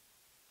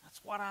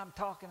 That's what I'm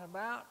talking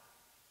about.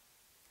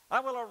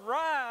 I will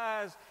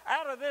arise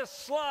out of this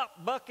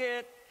slop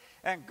bucket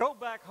and go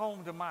back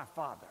home to my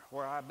Father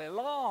where I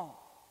belong.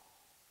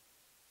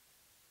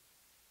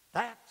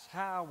 That's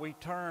how we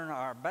turn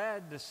our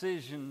bad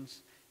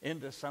decisions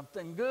into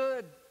something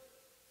good.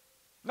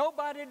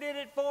 Nobody did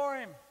it for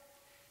him.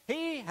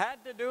 He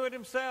had to do it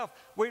himself.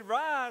 We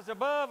rise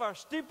above our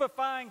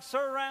stupefying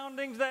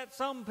surroundings that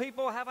some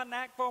people have a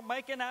knack for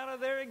making out of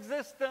their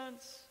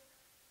existence.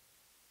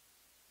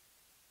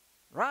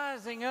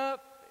 Rising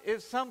up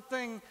is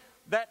something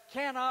that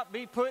cannot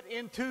be put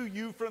into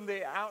you from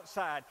the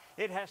outside.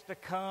 It has to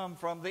come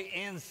from the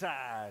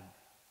inside.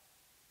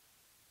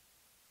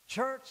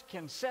 Church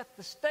can set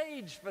the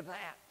stage for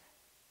that.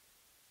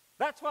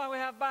 That's why we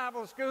have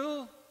Bible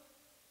school,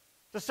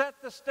 to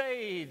set the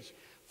stage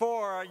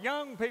for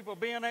young people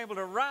being able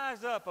to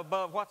rise up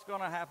above what's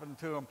going to happen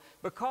to them,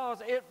 because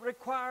it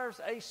requires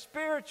a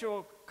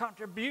spiritual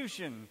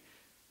contribution,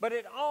 but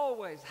it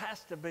always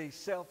has to be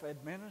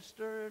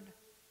self-administered.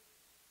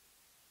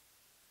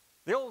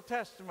 The Old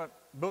Testament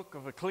book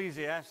of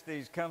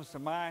Ecclesiastes comes to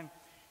mind.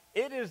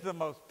 It is the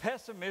most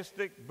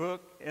pessimistic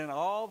book in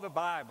all the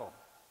Bible.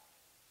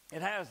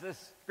 It has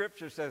this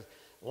scripture says,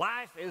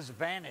 life is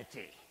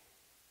vanity.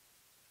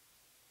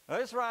 Now,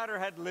 this writer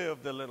had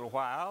lived a little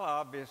while,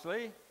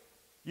 obviously.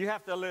 You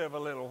have to live a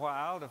little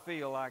while to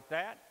feel like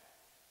that.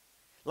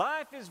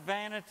 Life is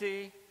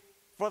vanity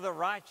for the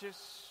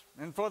righteous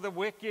and for the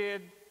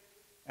wicked.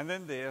 And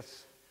then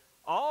this,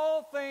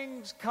 all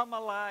things come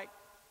alike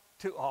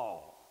to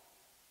all.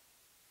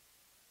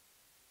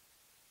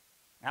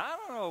 Now, I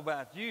don't know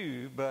about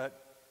you, but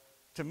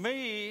to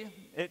me,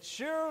 it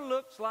sure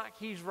looks like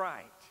he's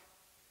right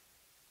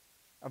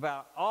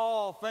about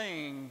all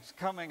things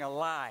coming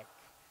alike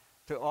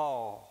to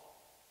all.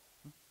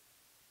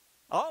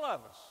 All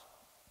of us.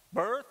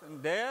 Birth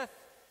and death,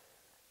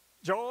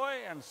 joy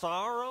and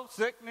sorrow,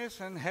 sickness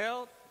and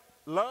health,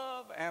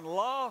 love and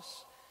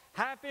loss,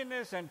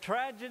 happiness and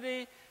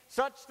tragedy.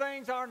 Such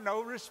things are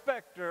no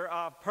respecter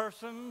of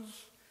persons.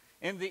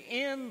 In the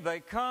end, they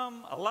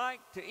come alike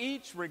to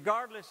each,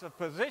 regardless of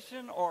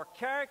position or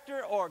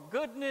character or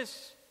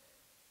goodness.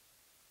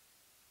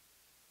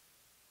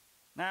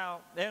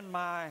 Now, in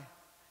my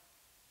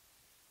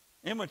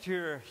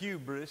immature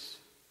hubris,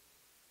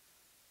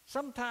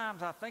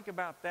 sometimes I think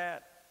about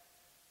that,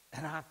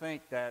 and I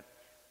think that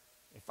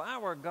if I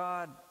were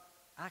God,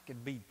 I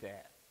could beat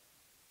that.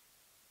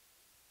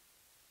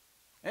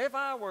 If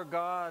I were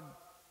God,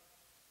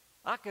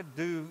 I could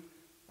do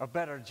a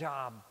better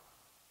job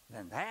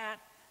than that.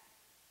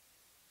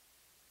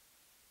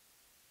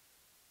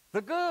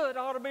 The good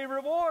ought to be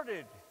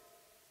rewarded,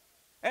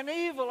 and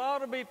evil ought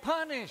to be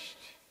punished.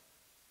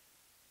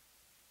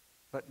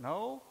 But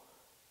no,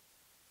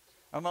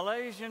 a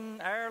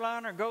Malaysian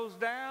airliner goes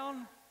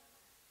down,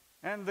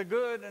 and the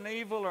good and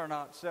evil are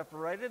not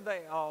separated.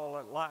 They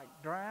all alike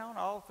drown.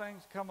 All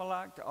things come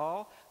alike to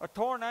all. A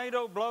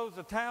tornado blows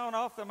a town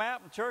off the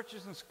map, and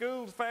churches and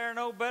schools fare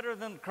no better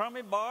than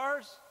crummy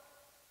bars.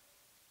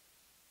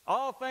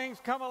 All things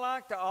come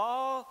alike to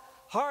all.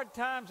 Hard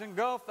times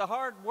engulf the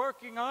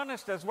hard-working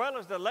honest as well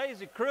as the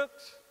lazy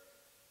crooks.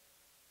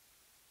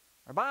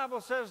 The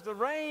Bible says the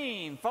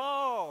rain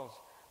falls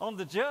on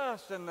the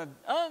just and the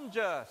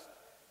unjust.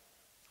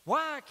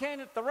 Why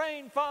can't the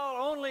rain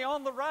fall only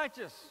on the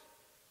righteous?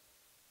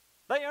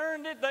 They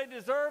earned it, they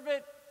deserve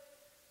it.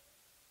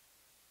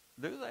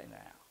 Do they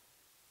now?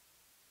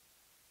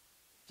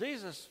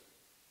 Jesus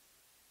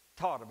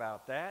taught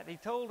about that. He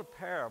told a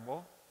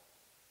parable,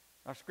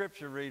 our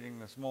scripture reading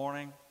this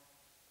morning,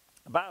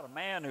 about a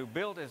man who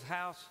built his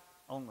house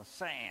on the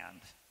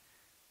sand.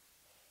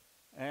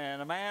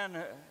 And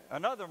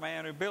another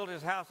man who built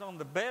his house on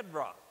the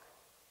bedrock.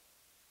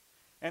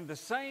 And the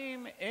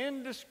same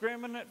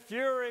indiscriminate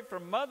fury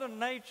from Mother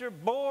Nature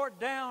bore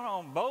down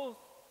on both.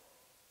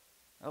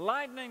 The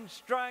lightning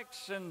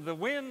strikes and the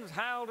winds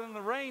howled and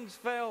the rains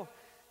fell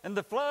and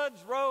the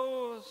floods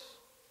rose.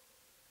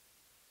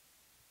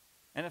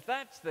 And if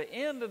that's the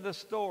end of the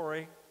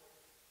story,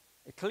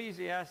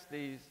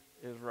 Ecclesiastes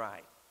is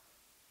right.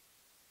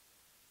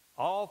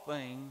 All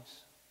things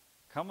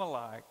come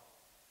alike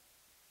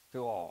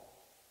to all.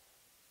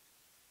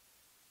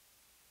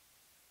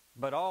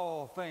 But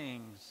all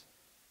things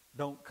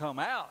don't come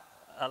out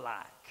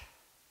alike.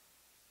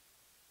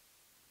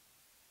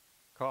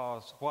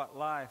 Because what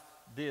life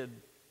did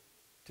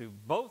to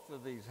both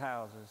of these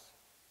houses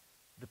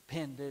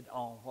depended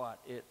on what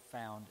it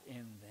found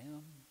in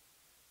them.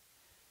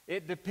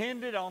 It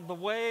depended on the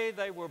way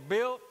they were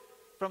built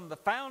from the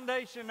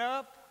foundation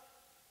up.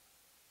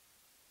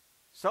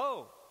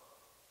 So,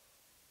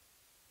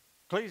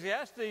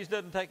 Ecclesiastes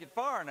doesn't take it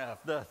far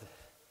enough, does it?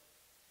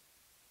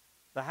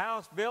 The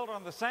house built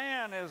on the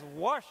sand is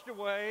washed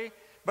away,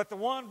 but the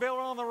one built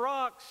on the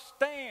rock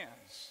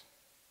stands.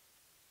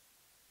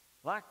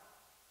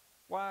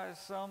 Likewise,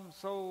 some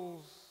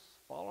souls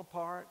fall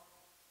apart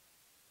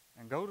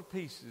and go to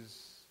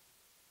pieces.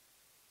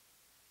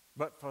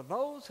 But for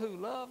those who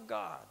love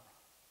God,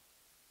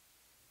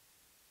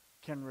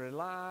 can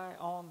rely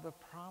on the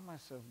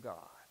promise of God.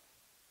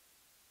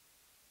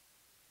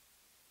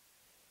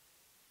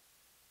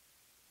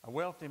 A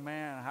wealthy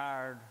man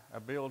hired a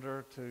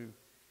builder to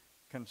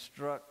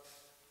construct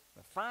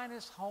the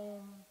finest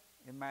home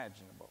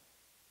imaginable.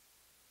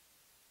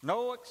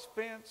 No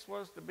expense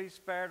was to be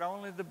spared,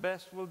 only the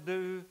best will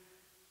do.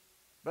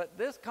 But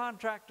this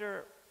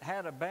contractor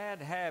had a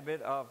bad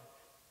habit of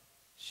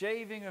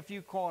shaving a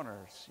few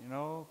corners,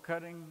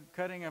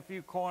 cutting a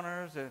few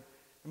corners to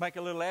make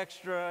a little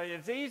extra.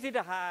 It's easy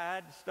to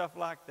hide, stuff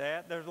like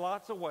that. There's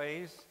lots of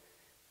ways.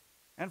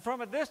 And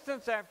from a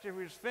distance after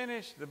he was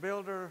finished, the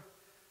builder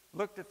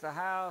looked at the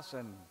house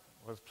and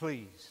was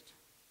pleased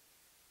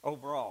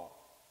overall.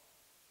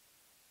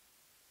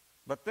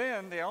 But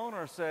then the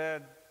owner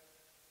said,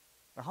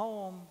 the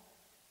home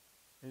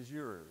is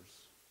yours,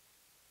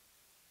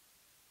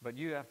 but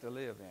you have to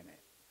live in it.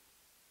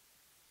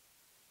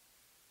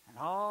 And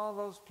all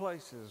those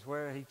places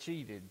where he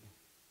cheated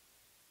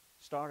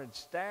started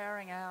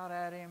staring out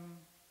at him,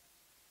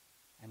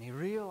 and he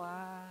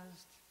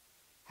realized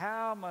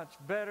how much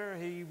better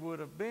he would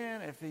have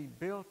been if he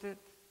built it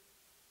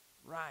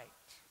right.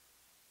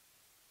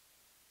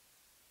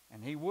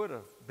 And he would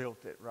have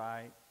built it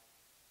right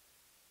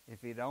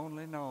if he'd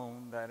only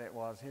known that it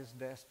was his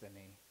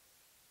destiny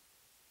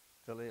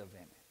to live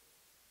in it.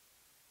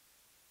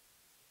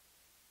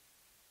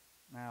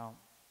 Now,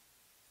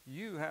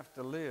 you have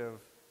to live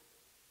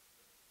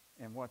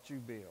in what you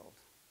build,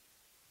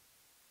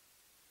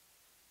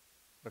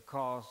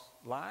 because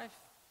life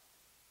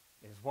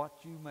is what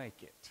you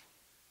make it.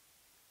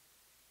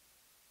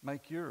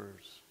 Make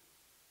yours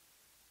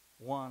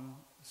one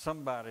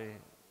somebody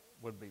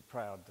would be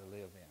proud to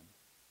live in.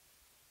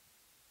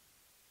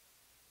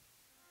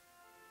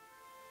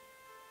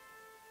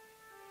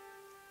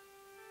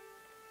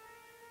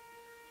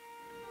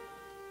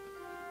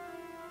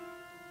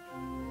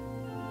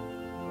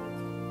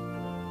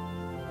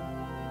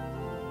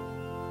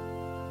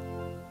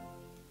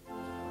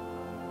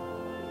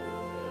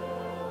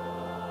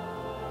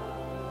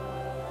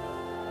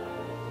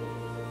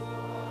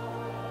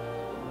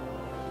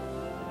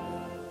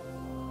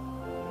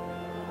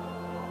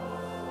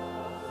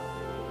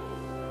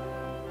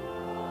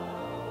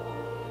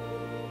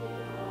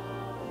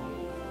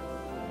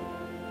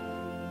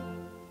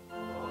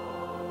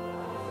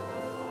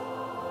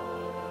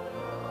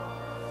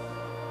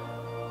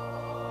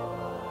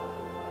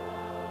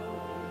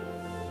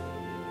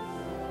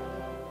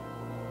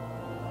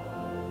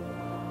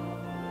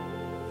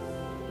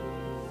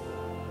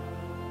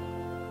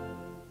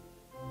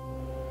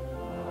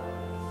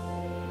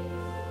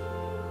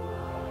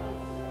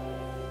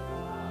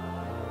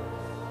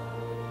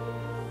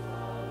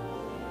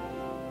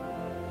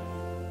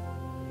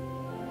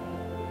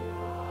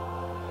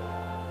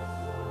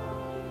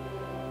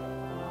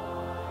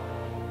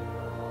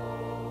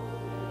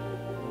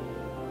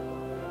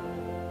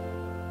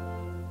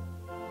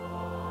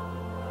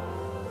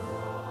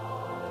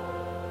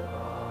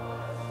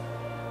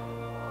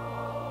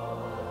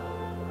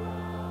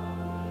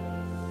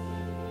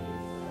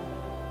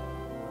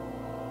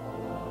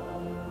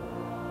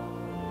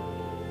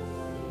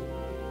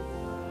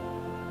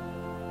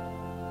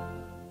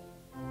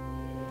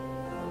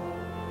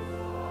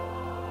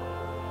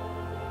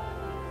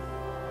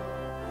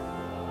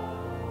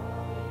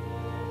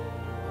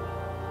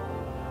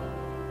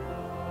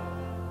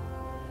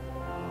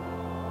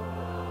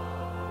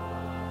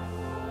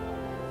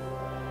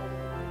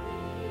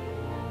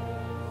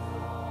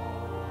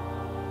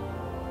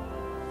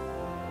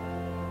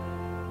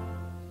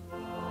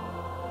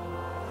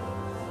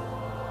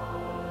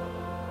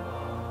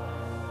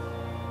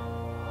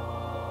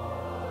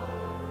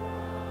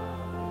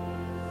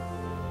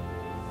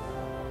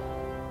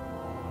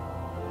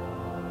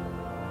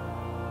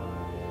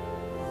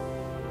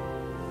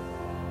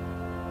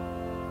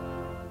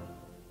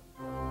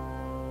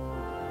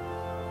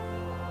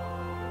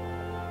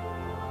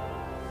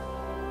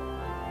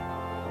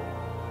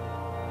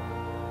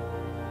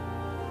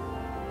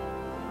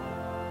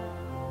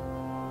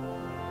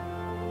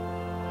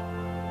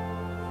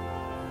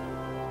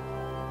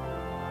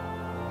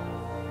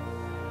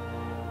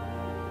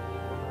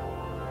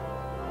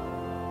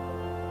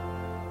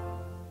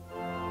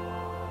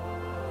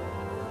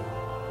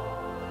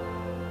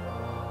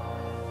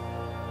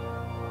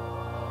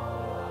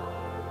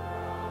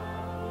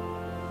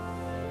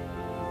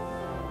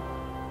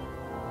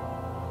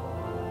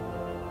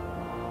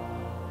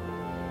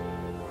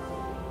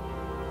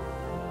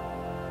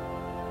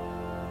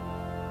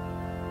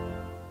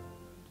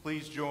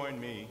 Please join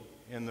me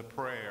in the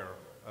prayer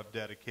of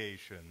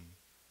dedication.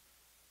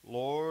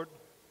 Lord,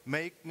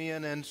 make me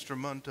an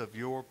instrument of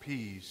your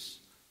peace.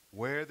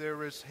 Where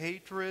there is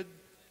hatred,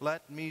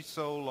 let me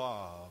sow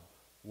love.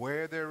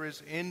 Where there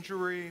is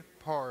injury,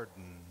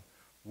 pardon.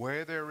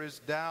 Where there is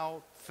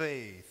doubt,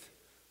 faith.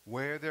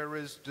 Where there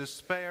is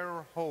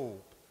despair,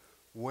 hope.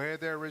 Where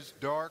there is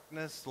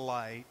darkness,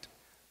 light.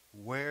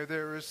 Where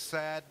there is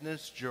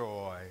sadness,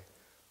 joy.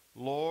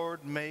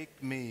 Lord,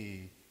 make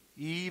me,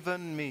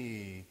 even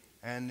me,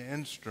 an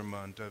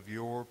instrument of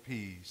your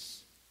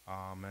peace.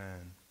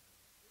 Amen.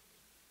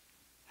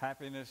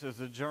 Happiness is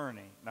a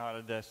journey, not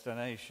a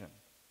destination.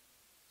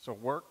 So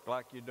work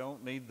like you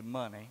don't need the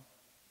money.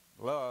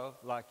 Love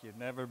like you've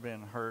never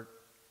been hurt.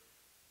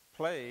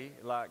 Play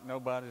like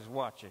nobody's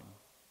watching.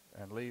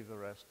 And leave the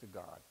rest to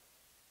God.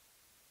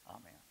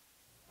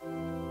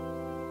 Amen.